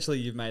 Well, essentially,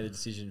 you've made the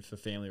decision for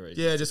family reasons.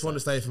 Yeah, just wanted to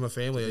stay for my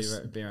family.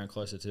 Be around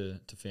closer to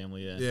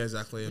family. Yeah. Yeah,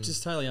 exactly. Which is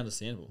totally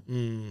understandable.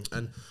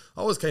 And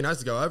I was keen as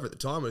to go over at the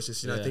time. But it's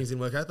just things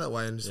didn't work out that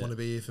way, and just want to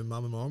be here for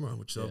mum and my Oma,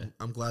 which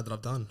I'm glad that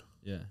I've done.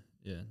 Yeah.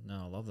 Yeah.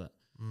 No, I love that.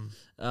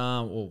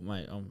 Well,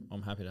 mate,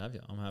 I'm happy to have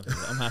you. I'm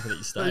happy that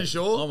you stay. Are you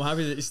sure? I'm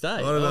happy that you stay.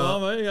 I don't know.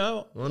 There you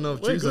go. Well, no,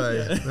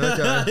 Tuesday.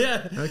 Okay.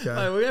 Yeah. Okay.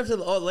 Mate, we have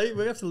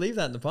to leave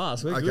that in the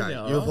past. We're good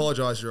now. You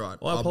apologise. You're right.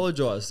 I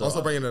apologise. I'll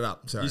stop bringing it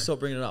up. Sorry. You stop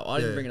bringing it up.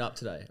 I didn't bring it up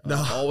today.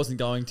 No, I wasn't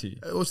going to.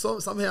 It was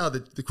somehow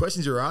the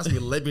questions you were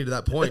asking led me to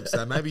that point.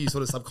 So maybe you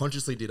sort of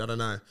subconsciously did. I don't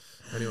know.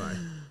 Anyway.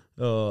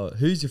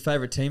 Who's your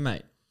favourite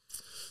teammate?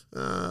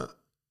 So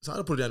I had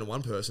to put it down to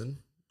one person.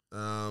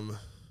 I'll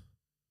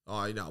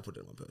put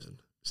it in one person.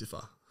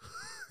 Siffer.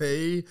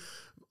 I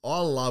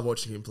love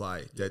watching him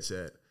play, dead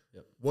set.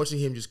 Yep. Watching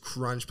him just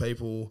crunch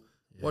people,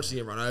 watching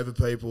him run over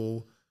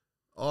people.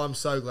 I'm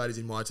so glad he's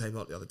in my team,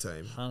 not the other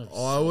team. 100%.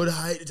 I would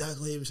hate to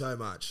tackle him so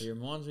much. He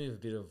reminds me of a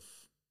bit of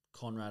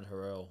Conrad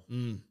Harrell.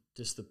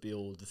 Just the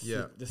build,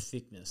 the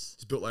thickness.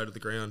 He's built low to the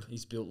ground.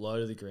 He's built low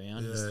to the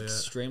ground. He's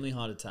extremely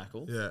hard to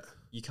tackle. Yeah.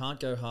 You can't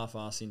go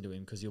half-ass into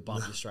him because he'll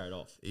bump you straight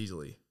off.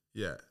 Easily.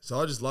 Yeah. So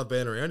I just love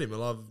being around him. I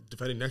love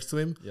defending next to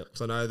him.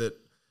 Because I know that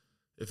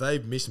if they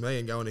miss me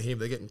and go into him,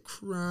 they're getting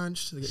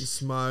crunched, they're getting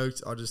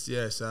smoked.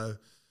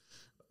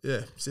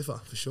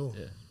 Siffer for sure.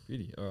 Yeah,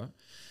 beauty. All right.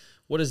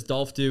 What does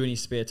Dolph do in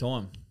his spare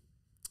time?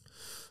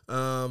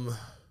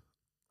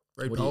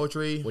 Read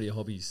poetry. What are your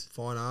hobbies?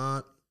 Fine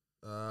art.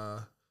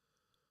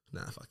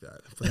 Nah, fuck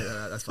that. Play that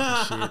out. That's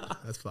fucking shit.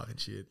 That's fucking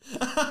shit.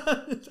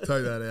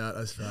 Take that out.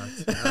 That's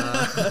fact.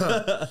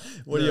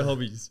 What are your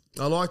hobbies?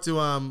 I like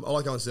going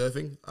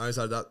surfing. I only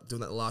started doing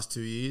that the last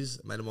 2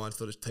 years. A mate of mine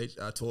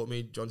taught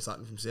me, John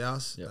Sutton from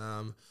South. Yep.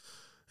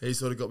 He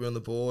sort of got me on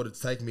the board. It's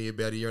taken me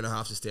about a year and a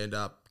half to stand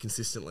up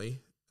consistently.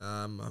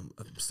 I'm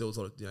still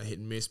sort of hit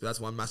and miss, but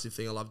that's one massive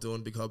thing I love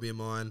doing. Big hobby of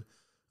mine.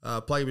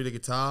 Play a bit of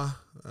guitar.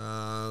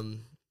 I've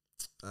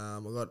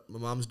got my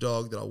mum's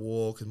dog that I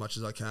walk as much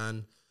as I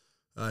can.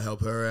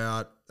 Help her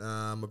out.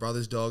 My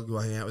brother's dog who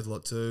I hang out with a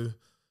lot too.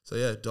 So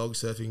yeah, dog,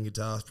 surfing, and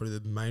guitar is probably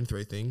the main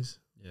three things.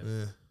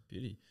 Yeah.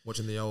 Beauty.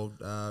 Watching the old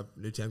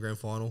Newtown Grand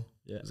Final.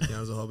 Yeah. Does it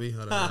count as a hobby? I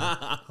don't know.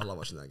 I love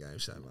watching that game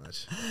so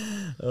much.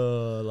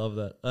 Oh, I love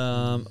that.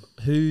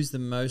 Who's the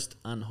most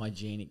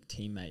unhygienic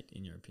teammate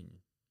in your opinion?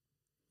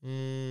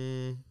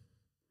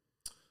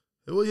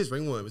 Who was his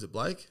ringworm? Is it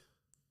Blake?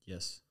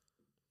 Yes.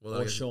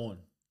 Well, or Sean.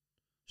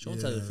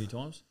 Sean's had it a few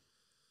times.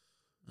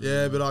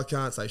 Yeah, but I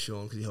can't say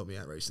Sean because he helped me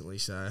out recently.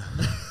 So,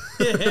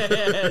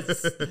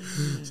 yes.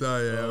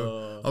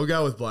 I'll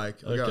go with Blake.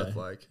 Should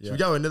we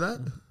go into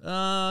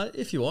that?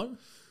 If you want.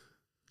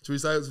 Should we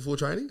say it was before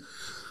training?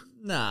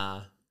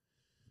 Nah.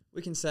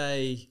 We can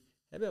say.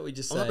 How about we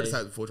just say? I'm not going to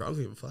say it before training.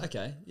 I'm going to give a fuck.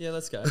 Okay. Yeah,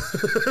 let's go.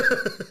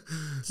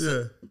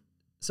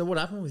 So what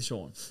happened with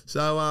Sean?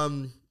 So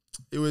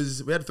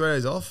we had 3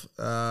 days off.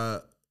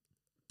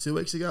 2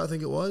 weeks ago, I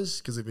think it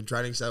was, because we've been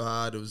training so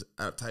hard. It was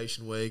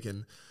adaptation week,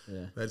 and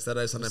we had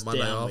Saturday, Sunday,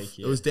 Monday off. Week,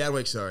 yeah. It was down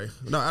week, sorry.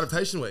 No,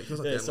 adaptation week. It was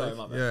not down week.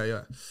 My bad.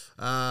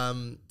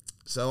 Yeah.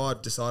 So I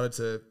decided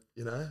to,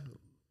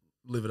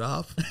 live it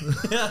up.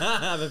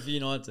 Have a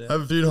few nights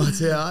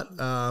out.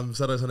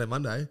 Saturday, Sunday,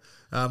 Monday.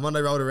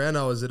 Monday rolled around.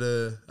 I was at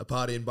a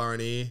party in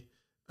Burraneer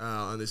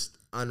on this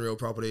unreal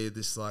property,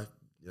 this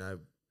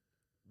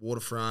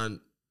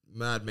waterfront.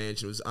 Mad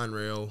mansion. It was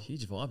unreal.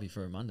 Huge vibey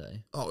for a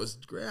Monday. Oh, it was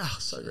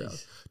grouse. So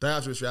grouse. Day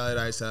after Australia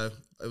Day, so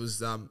it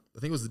was, I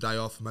think it was the day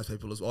off for most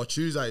people as well.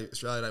 Tuesday,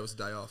 Australia Day was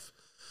the day off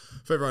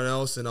for everyone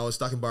else, and I was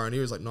stuck in Burraneer. It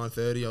was like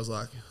 9:30. I was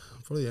like,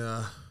 probably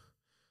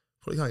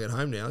can't get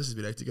home now. This is a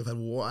bit hectic. I've had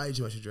way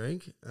too much to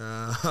drink.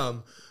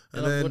 And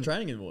then what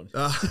training in the morning?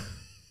 I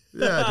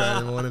train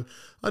in the morning.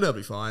 I know I'll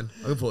be fine.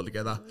 I can pull it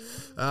together.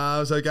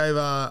 So I gave,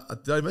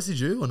 did I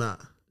message you or not?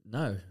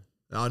 No.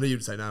 I knew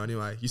you'd say no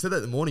anyway. You said that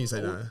in the morning, you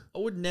say no. I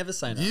would never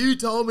say no. You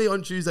told me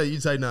on Tuesday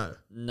you'd say no.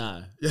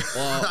 No. Yeah,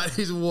 that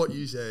is what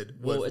you said.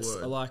 Well, it's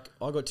like,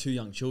 I got 2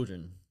 young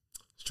children.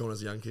 Sean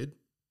as a young kid?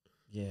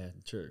 Yeah,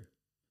 true.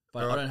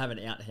 But I don't have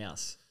an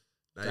outhouse.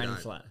 Granny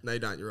flat. No, you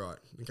don't. You're right.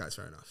 Okay, it's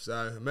fair enough. So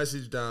I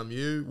messaged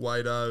you,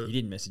 Wado. You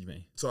didn't message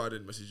me. Sorry, I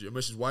didn't message you. I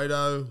messaged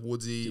Wado,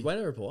 Woodsy. Did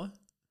Wado reply?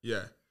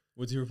 Yeah.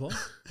 Woodsy reply?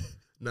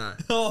 No.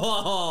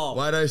 Oh.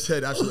 Wado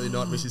said absolutely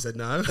not. Missy said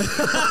no.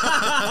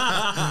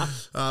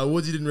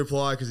 Woodsy didn't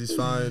reply because his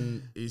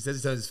phone, he says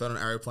he turns his phone on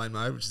aeroplane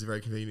mode, which is a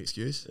very convenient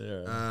excuse.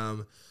 Yeah,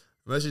 right.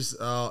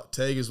 Messaged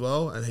Teague as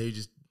well, and he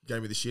just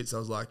gave me the shit. So I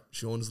was like,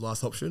 Sean's the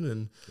last option.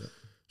 And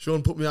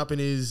Sean put me up in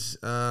his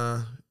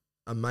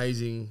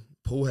amazing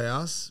pool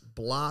house,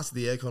 blasted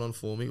the aircon on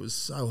for me. It was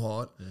so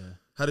hot. Yeah.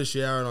 Had a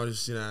shower, and I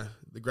just,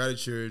 the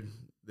gratitude.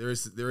 There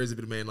is a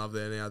bit of man love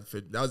there now.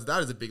 That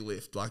is a big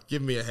lift. Like,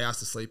 giving me a house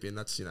to sleep in,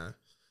 that's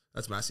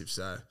massive.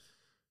 So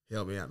he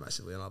helped me out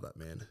massively. I love that,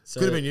 man. So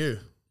could have been you.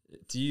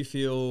 Do you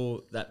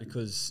feel that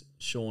because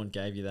Sean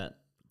gave you that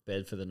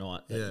bed for the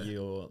night that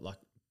you're like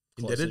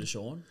closer indebted to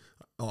Sean?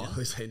 Oh,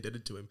 I say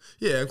indebted to him.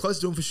 Yeah, I'm close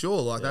to him for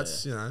sure. Like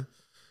that's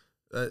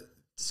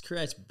just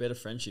creates better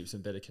friendships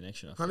and better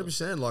connection.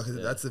 100%. Like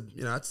that's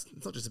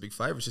it's not just a big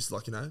favour. It's just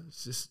like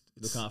it's just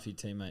look after your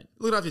teammate.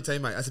 Looking after your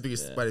teammate. That's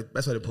the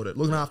best way to put it.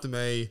 Looking after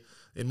me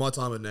in my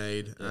time of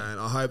need, and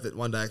I hope that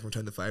one day I can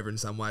return the favour in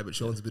some way. But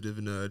Sean's a bit of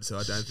a nerd, so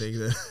I don't think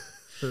that.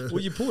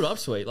 Well, you pulled up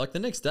sweet. Like the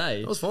next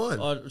day, I was fine.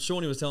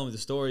 Shawnee was telling me the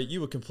story.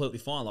 You were completely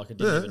fine. Like I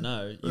didn't even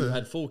know. You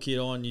had full kit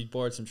on. You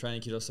borrowed some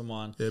training kit off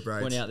someone. Yeah,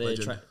 braids. Went out there.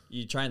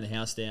 You trained the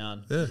house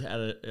down. Yeah. You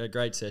had a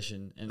great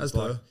session. And that's it's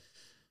like,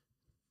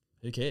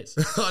 who cares?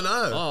 I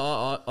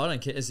know. I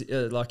don't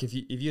care. Like if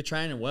you're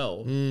training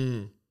well,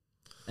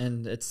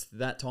 And it's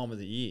that time of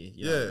the year,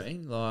 you know what I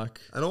mean?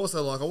 Like, and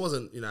also like I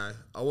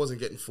wasn't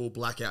getting full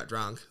blackout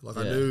drunk. Like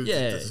I Yeah. knew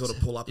Yeah, to sort of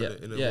pull up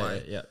in a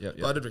way. Yeah.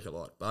 But I did drink a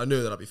lot. But I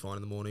knew that I'd be fine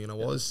in the morning, and I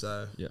was.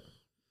 So Yeah.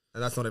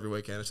 and that's not every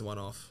weekend; it's a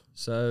one-off.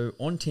 So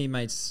on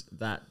teammates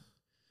that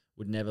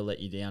would never let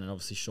you down, and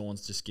obviously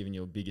Sean's just given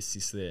you a big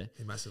assist there.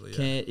 Yeah, massively.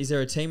 Yeah. Is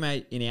there a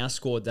teammate in our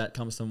squad that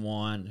comes to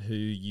mind who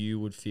you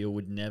would feel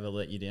would never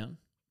let you down?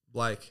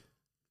 Blake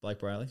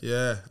Brayley?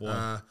 Yeah.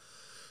 Why?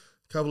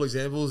 Couple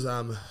examples.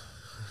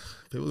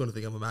 People are going to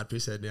think I'm a mad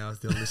pisshead now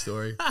telling this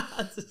story.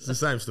 It's the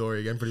same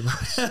story again, pretty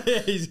much.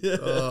 He's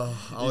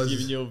was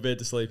giving you a bed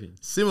to sleep in.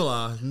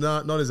 Similar,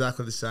 not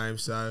exactly the same.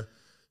 So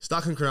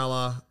stuck in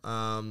Cronulla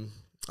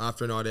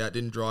after a night out,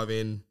 didn't drive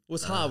in. Well,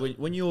 it's hard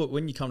when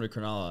you come to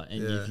Cronulla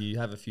and Yeah. if you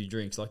have a few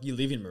drinks, like you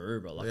live in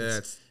Maroubra, like Yeah,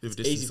 it's a bit of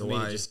a easy distance for me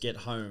to away. just get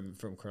home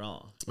from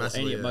Cronulla.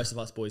 Massively, yeah. Most of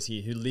us boys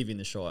here who live in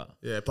the Shire.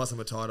 Yeah, plus I'm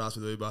a tired ass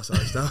with Uber, so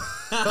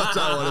I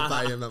don't want to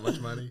pay him that much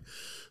money.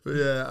 But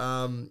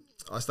yeah,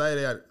 I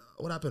stayed out.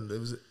 What happened? It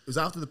was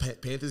after the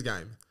Panthers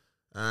game,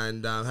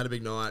 and had a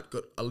big night.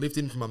 Got a lift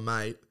in from my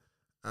mate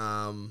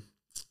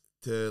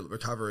to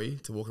recovery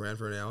to walk around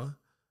for an hour,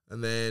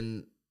 and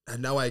then had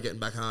no way of getting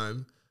back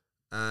home.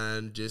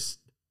 And just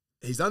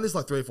he's done this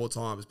like 3 or 4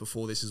 times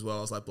before this as well.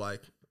 I was like,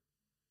 Blake,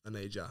 I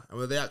need ya. And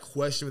without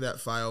question, without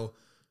fail,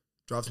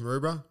 drive to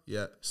Maroubra.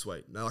 Yeah,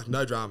 sweet.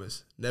 No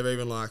dramas. Never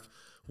even like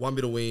one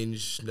bit of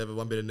whinge, never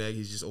one bit of neg.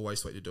 He's just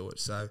always sweet to do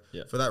it. So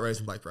for that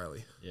reason, Blake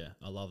Brayley. Yeah,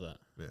 I love that.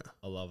 Yeah,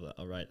 I love that.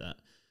 I rate that.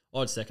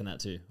 I'd second that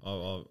too.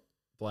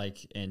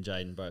 Blake and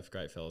Jaden, both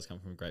great fellas, come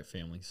from a great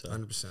family. So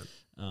 100%.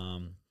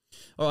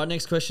 All right,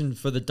 next question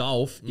for the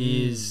Dolph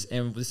is,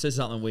 and this is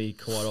something we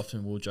quite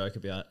often will joke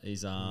about,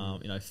 is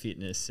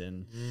fitness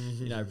and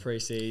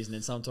pre-season,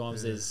 and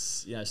sometimes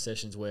there's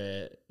sessions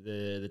where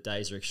the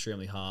days are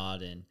extremely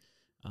hard and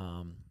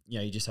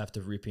you just have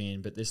to rip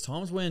in. But there's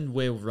times when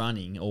we're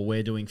running or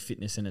we're doing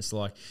fitness and it's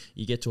like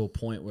you get to a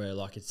point where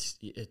like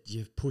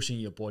you're pushing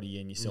your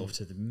body and yourself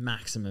to the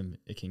maximum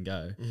it can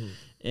go.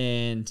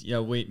 And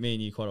me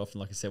and you quite often,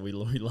 like I said, we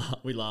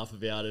laugh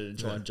about it and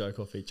try and joke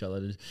off each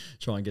other to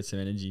try and get some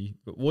energy.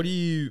 But what are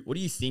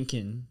you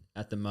thinking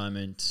at the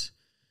moment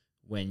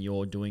when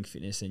you're doing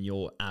fitness and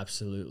you're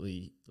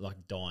absolutely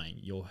like dying,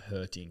 you're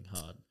hurting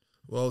hard?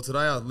 Well, today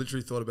I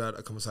literally thought about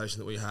a conversation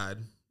that we had,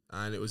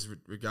 and it was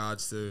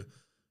regards to,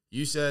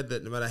 you said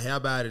that no matter how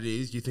bad it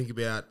is, you think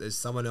about there's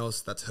someone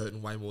else that's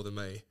hurting way more than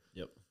me.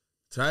 Yep.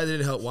 Today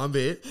didn't help one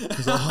bit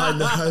because I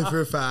know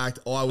for a fact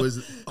I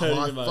was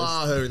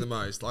far hurting the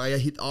most. Like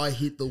I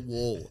hit the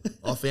wall.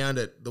 I found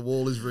it. The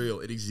wall is real.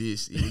 It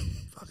exists. It is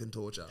fucking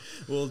torture.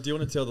 Well, do you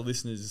want to tell the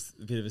listeners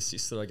a bit of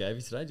assist that I gave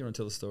you today? Do you want to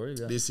tell the story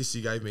about the assist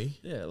you gave me?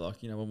 Yeah, like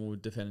when we were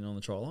defending on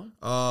the try line.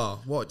 Oh,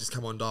 what? Just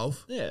come on,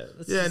 Dolph. Yeah.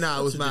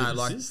 It was mad.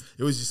 Like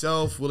it was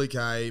yourself, Willie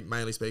K,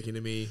 mainly speaking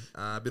to me.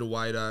 A bit of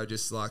Wado.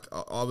 Just like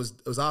it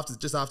was after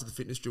the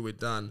fitness drill we'd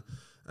done,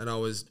 and I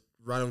was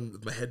running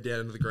with my head down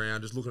into the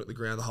ground, just looking at the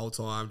ground the whole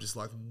time, just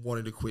like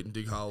wanting to quit and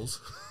dig holes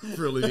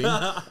for a living.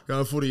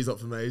 Going, footy's not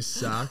for me,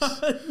 sucks.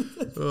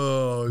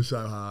 Oh,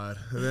 so hard.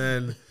 And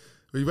then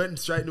we went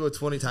straight into a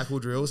 20 tackle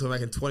drill, so we're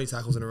making 20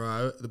 tackles in a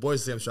row. The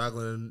boys see I'm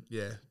struggling,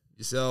 and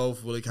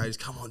yourself, Willie K, just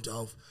come on,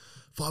 Dolph,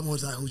 5 more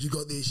tackles, you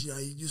got this,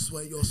 you're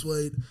sweet, you're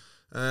sweet.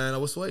 And I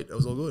was sweet, it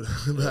was all good.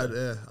 But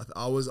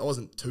I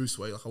wasn't too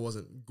sweet, like I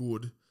wasn't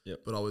good,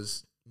 but I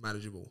was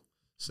manageable.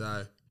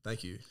 So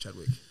thank you,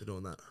 Chadwick, for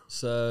doing that.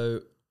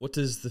 So what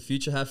does the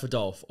future have for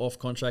Dolph? Off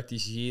contract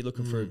this year,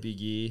 looking for a big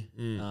year.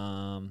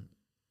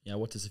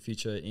 What does the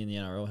future in the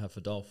NRL have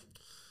for Dolph?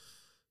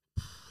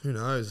 Who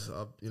knows?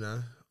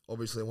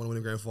 Obviously I want to win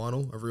a grand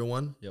final, a real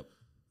one. Yep.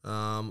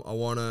 I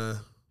want to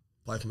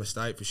play for my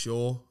state for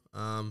sure.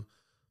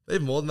 But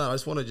even more than that, I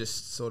just want to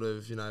just sort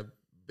of,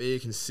 be a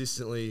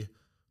consistently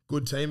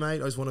good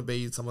teammate. I just want to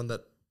be someone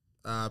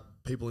that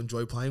people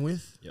enjoy playing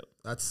with. Yep.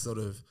 That's sort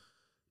of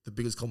the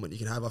biggest compliment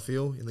you can have, I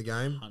feel, in the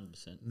game.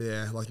 100%.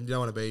 Yeah, like you don't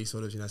want to be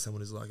sort of, someone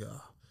who's like,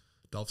 oh,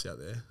 Dolph's out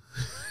there.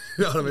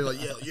 You know what I mean? Like,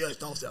 yeah,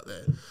 Dolph's out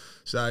there.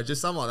 So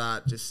just something like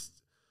that. Just,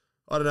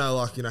 I don't know,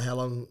 like, how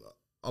long,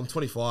 I'm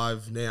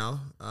 25 now.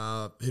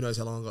 Who knows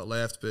how long I've got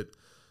left, but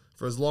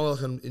for as long as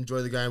I can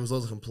enjoy the game, as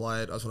long as I can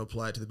play it, I just want to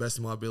play it to the best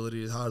of my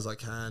ability, as hard as I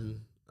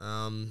can,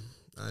 and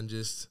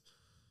just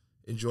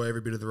enjoy every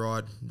bit of the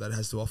ride that it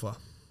has to offer.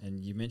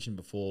 And you mentioned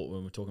before when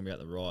we were talking about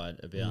the ride,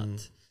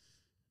 about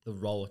the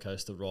roller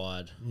coaster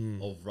ride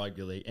of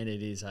rugby league, and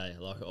it is up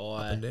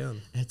and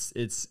down.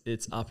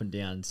 It's up and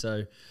down.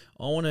 So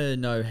I want to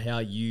know how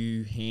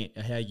you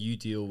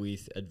deal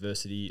with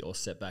adversity or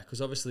setback,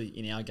 because obviously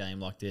in our game,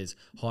 like, there's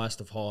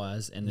highest of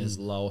highs and there's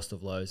lowest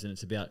of lows, and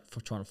it's about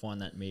trying to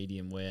find that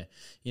medium where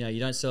you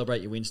don't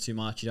celebrate your wins too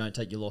much, you don't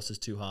take your losses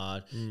too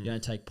hard, you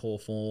don't take poor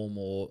form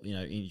or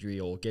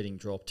injury or getting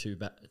dropped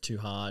too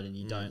hard, and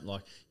you don't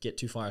get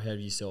too far ahead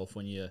of yourself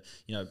when you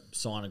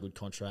sign a good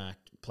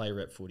contract, play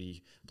rep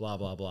footy, blah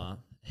blah blah.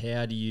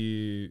 How do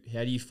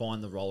you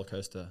find the roller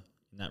coaster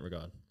in that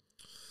regard?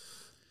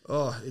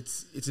 Oh,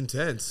 it's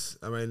intense.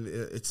 I mean,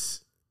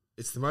 it's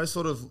the most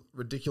sort of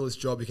ridiculous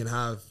job you can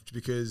have,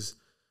 because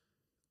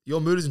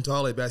your mood is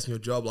entirely based on your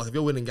job. Like if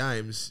you're winning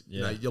games,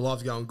 you know, your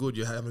life's going good,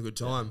 you're having a good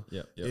time.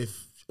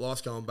 If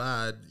life's going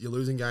bad, you're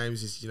losing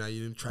games,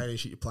 you're training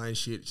shit, you're playing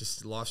shit,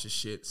 just life's just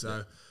shit.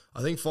 So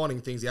I think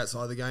finding things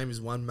outside the game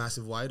is one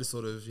massive way to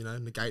sort of,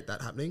 negate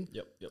that happening.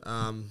 You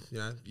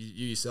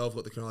yourself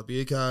got the Cronulla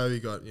Beer Co, you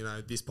got,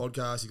 this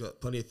podcast, you got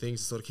plenty of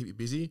things to sort of keep you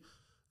busy.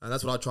 And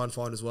that's what I try and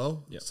find as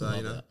well. So,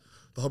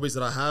 the hobbies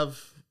that I have,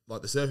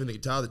 like the surfing, the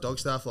guitar, the dog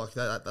stuff, like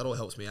that all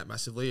helps me out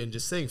massively. And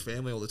just seeing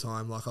family all the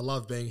time. Like I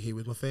love being here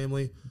with my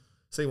family,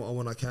 seeing what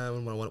when I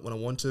can, when I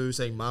want to,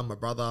 seeing mum, my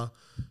brother.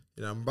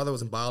 My brother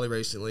was in Bali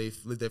recently,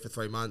 lived there for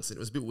 3 months, and it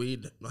was a bit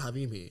weird not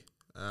having him here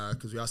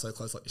because we are so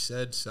close, like you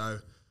said. So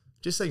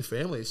just seeing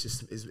family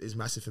is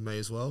massive for me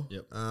as well.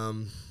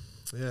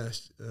 Anything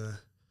else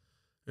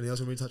you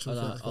want me to touch on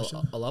for that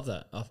question? I love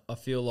that. I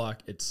feel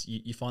like it's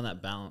you find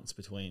that balance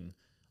between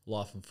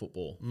life and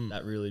football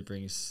that really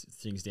brings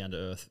things down to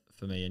earth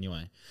for me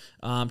anyway.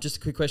 Just a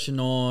quick question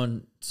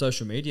on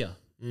social media.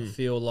 I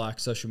feel like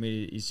social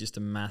media is just a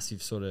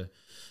massive sort of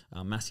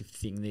massive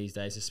thing these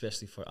days,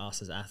 especially for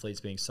us as athletes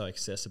being so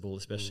accessible,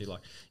 especially like,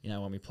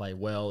 when we play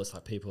well, it's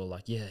like people are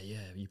like, yeah,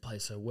 you play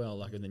so well.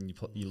 Like, and then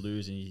you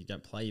lose and you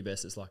don't play your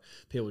best. It's like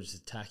people just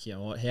attack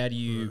you. How do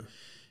you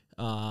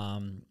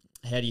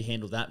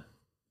handle that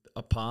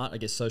apart, I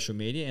guess, social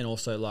media and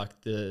also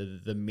like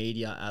the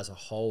media as a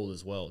whole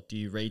as well? Do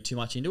you read too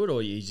much into it, or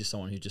are you just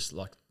someone who just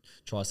like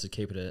tries to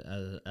keep it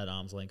at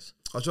arm's length?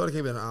 I try to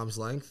keep it at arm's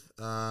length,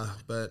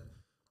 but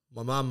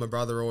my mum and my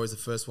brother are always the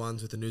first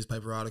ones with the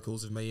newspaper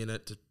articles of me in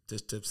it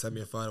to send me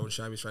a photo and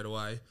show me straight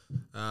away.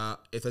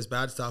 If there's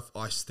bad stuff,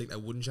 I just think they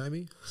wouldn't show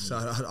me. So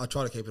I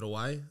try to keep it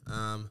away.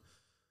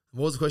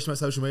 What was the question about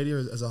social media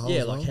as a whole?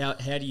 Yeah, like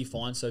how do you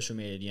find social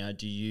media?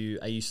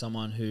 Are you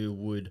someone who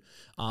would,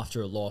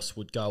 after a loss,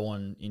 would go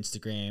on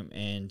Instagram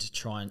and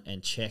try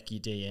and check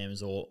your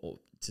DMs or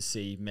to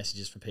see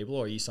messages from people,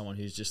 or are you someone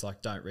who's just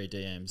like, don't read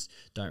DMs,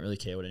 don't really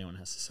care what anyone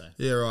has to say?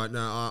 Yeah, right.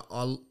 No,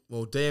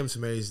 well, DMs for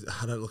me is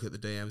I don't look at the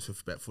DMs for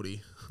about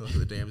footy. I look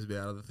at the DMs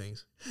about other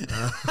things.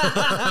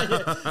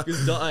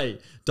 Because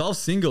Dolph's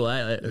single,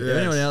 eh?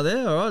 Anyone out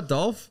there? All right,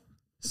 Dolph,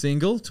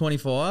 single,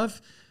 25.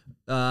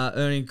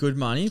 Earning good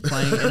money,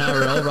 playing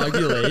NRL rugby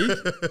league.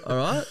 All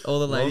right, all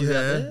the ladies out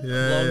there,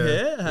 long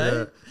hair. Hey,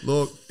 yeah.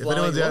 Look, if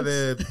anyone's out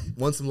there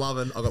wants some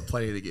loving, I've got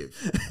plenty to give.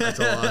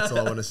 That's all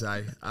I want to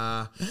say.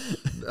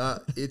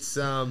 It's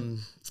I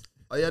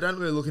don't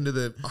really look into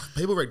the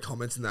people read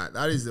comments and that.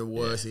 That is the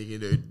worst thing you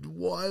can do.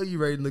 Why are you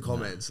reading the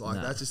comments?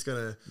 That's just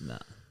gonna.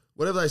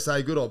 Whatever they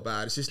say, good or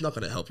bad, it's just not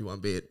going to help you one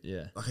bit.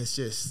 Yeah. Like, it's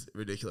just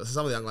ridiculous.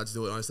 Some of the young lads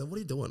do it, and I say, what are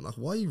you doing? Like,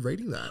 why are you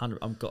reading that?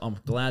 I'm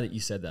glad that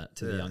you said that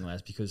to the young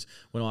lads, because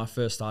when I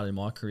first started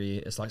my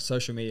career, it's like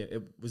social media,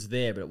 it was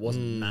there, but it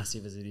wasn't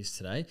massive as it is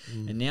today.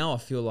 And now I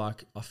feel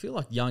like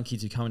young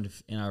kids who come into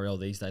NRL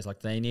these days,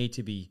 like, they need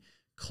to be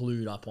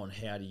clued up on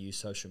how to use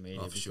social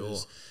media,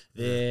 because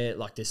they're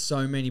like, there's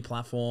so many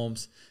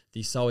platforms,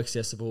 they're so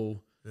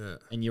accessible. Yeah.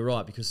 And you're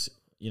right, because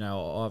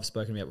I've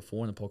spoken about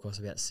before in the podcast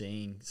about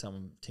seeing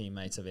some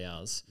teammates of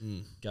ours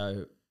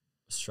go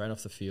straight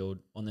off the field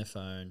on their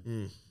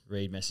phone,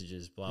 read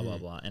messages, blah, blah,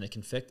 blah. And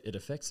it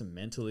affects them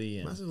mentally.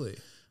 And, massively.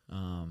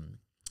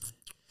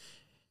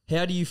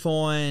 How do you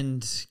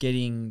find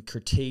getting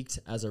critiqued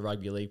as a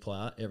rugby league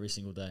player every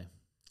single day?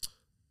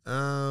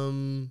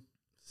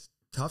 It's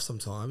tough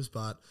sometimes,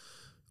 but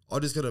I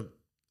just got to,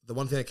 the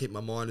one thing I keep in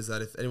my mind is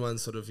that if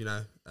anyone's sort of,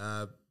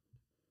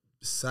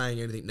 saying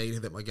anything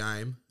negative about my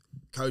game,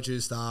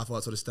 coaches, staff, all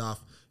that sort of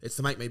stuff, it's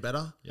to make me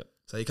better. Yep.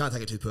 So you can't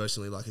take it too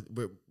personally. Like,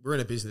 we're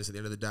in a business at the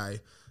end of the day,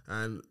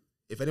 and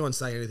if anyone's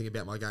saying anything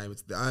about my game,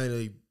 it's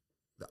the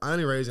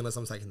only reason, unless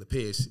I'm taking the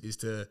piss, is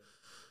to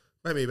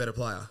make me a better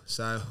player.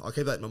 So I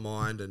keep that in my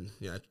mind, and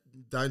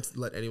don't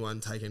let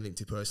anyone take anything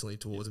too personally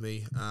towards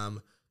me.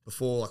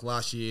 Before, like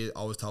last year,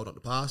 I was told not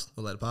to pass,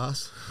 not allowed to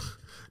pass.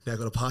 Now I've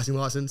got a passing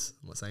license.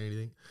 I'm not saying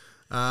anything.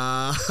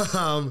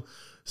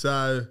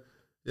 So.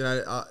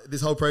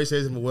 This whole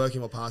preseason we're working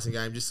on my passing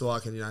game just so I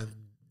can,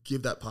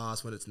 give that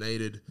pass when it's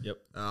needed. Yep.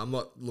 I'm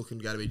not looking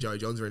to go to be Joey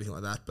Johns or anything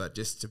like that, but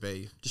just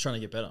trying to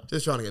get better. Definitely.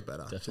 Just trying to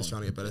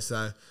get better.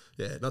 So,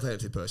 not taking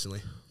it too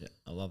personally. Yeah,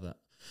 I love that.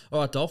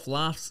 All right, Dolph,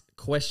 last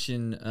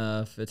question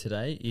for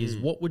today is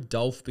what would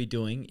Dolph be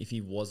doing if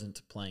he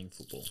wasn't playing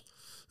football?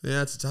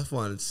 Yeah, it's a tough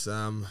one. It's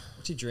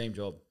what's your dream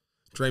job?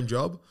 Dream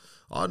job?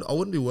 I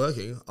wouldn't be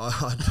working. A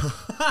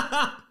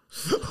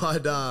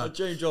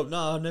dream job?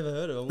 No, I've never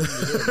heard of it. I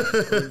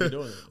wouldn't be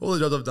doing it. All the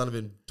jobs I've done have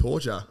been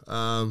torture.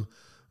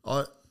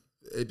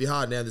 It'd be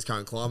hard now in this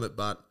current climate,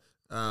 but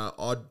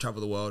I'd travel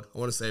the world. I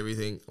want to see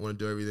everything. I want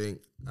to do everything.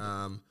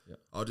 I'll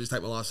just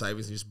take my life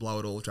savings and just blow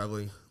it all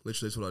traveling.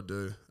 Literally, that's what I'd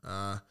do.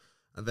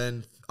 And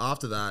then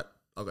after that,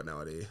 I've got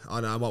no idea.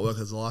 I know I might work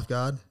as a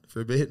lifeguard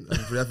for a bit.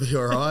 That'd be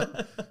all right.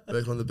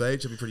 Working on the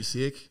beach, I'd be pretty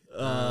sick.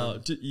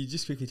 You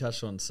just quickly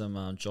touched on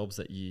some jobs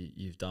that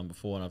you've done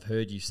before, and I've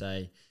heard you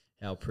say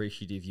how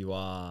appreciative you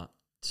are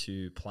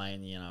to play in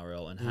the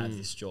NRL and have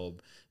this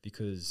job,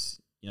 because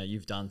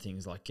you've done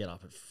things like get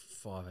up at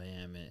 5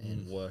 a.m.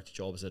 and work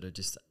jobs that are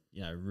just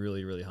you know,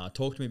 really, really hard.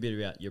 Talk to me a bit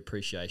about your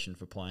appreciation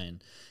for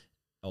playing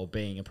or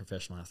being a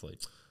professional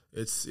athlete.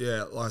 It's,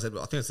 yeah, like I said,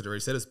 I think I already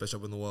said it's the best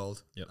job in the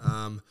world. Yep.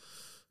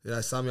 You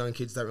know, some young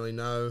kids don't really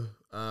know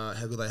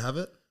how good they have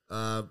it.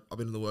 I've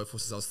been in the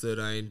workforce since I was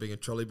 13, being a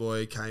trolley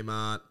boy,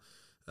 Kmart,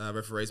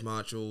 referees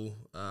marshal,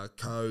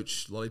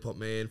 coach, lollipop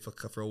man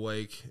for a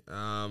week.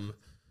 I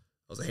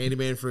was a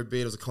handyman for a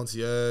bit. I was a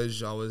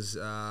concierge. I was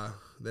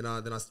then I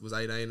was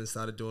 18 and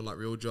started doing like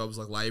real jobs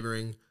like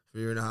labouring for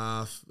a year and a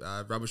half,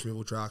 rubbish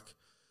removal truck.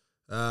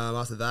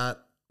 After that,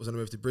 I was going to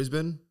move to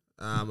Brisbane.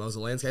 I was a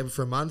landscaper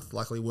for a month.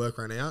 Luckily, work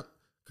ran out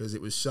because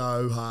it was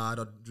so hard.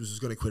 I was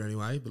going to quit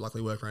anyway, but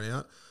luckily work ran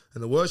out.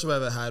 And the worst job I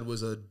ever had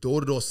was a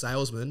door-to-door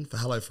salesman for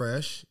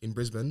HelloFresh in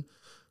Brisbane.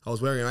 I was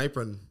wearing an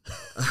apron,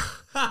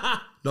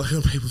 knocking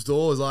on people's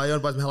doors. Like, you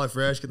want to buy some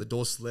HelloFresh? Get the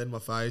door slammed in my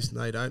face.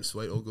 No, you don't.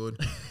 Sweet, all good.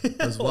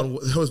 There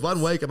was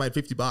one week I made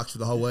 $50 for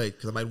the whole week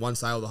because I made one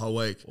sale the whole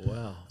week.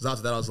 Wow. Because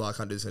after that, I was like, I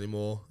can't do this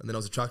anymore. And then I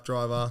was a truck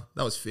driver.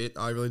 That was fit.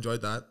 I really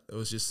enjoyed that. It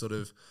was just sort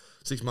of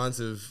 6 months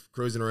of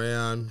cruising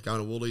around, going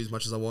to Woolies as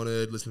much as I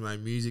wanted, listening to my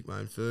own music, my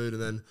own food.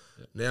 And then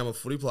now I'm a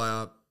footy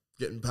player,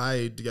 getting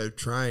paid to go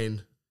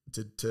train,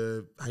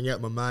 to hang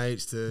out with my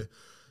mates, to,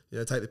 you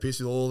know, take the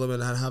piss with all of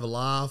them and have a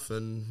laugh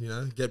and, you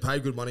know, get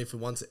paid good money for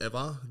once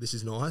ever. This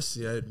is nice.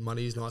 You know,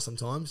 money is nice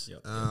sometimes.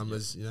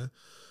 As you know.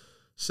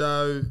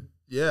 So,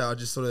 yeah, I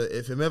just sort of,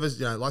 if I'm ever,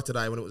 you know, like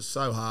today when it was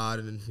so hard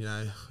and, you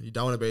know, you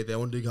don't want to be there, I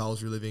want to dig holes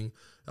for a living.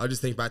 I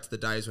just think back to the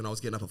days when I was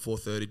getting up at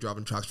 4:30,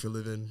 driving trucks for a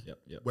living,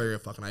 wearing a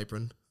fucking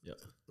apron. I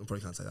probably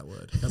can't say that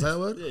word. Can I say that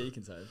word? Yeah, you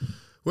can say it.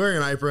 Wearing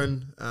an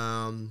apron.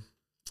 And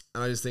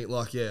I just think,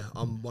 like, yeah,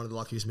 I'm one of the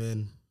luckiest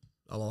men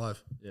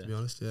alive, to be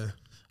honest. Yeah.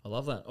 I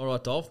love that. All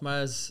right, Dolph,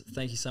 Maz,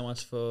 thank you so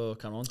much for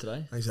coming on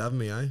today. Thanks for having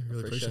me, eh?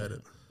 Really appreciate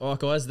it. All right,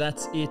 guys,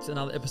 that's it.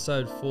 Another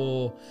episode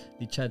for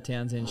the Chad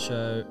Townsend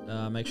Show.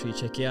 Make sure you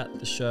check out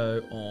the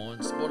show on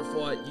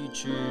Spotify,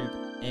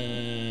 YouTube,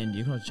 and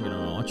you can also check it out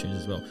on iTunes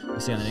as well. We'll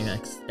see you on the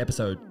next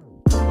episode.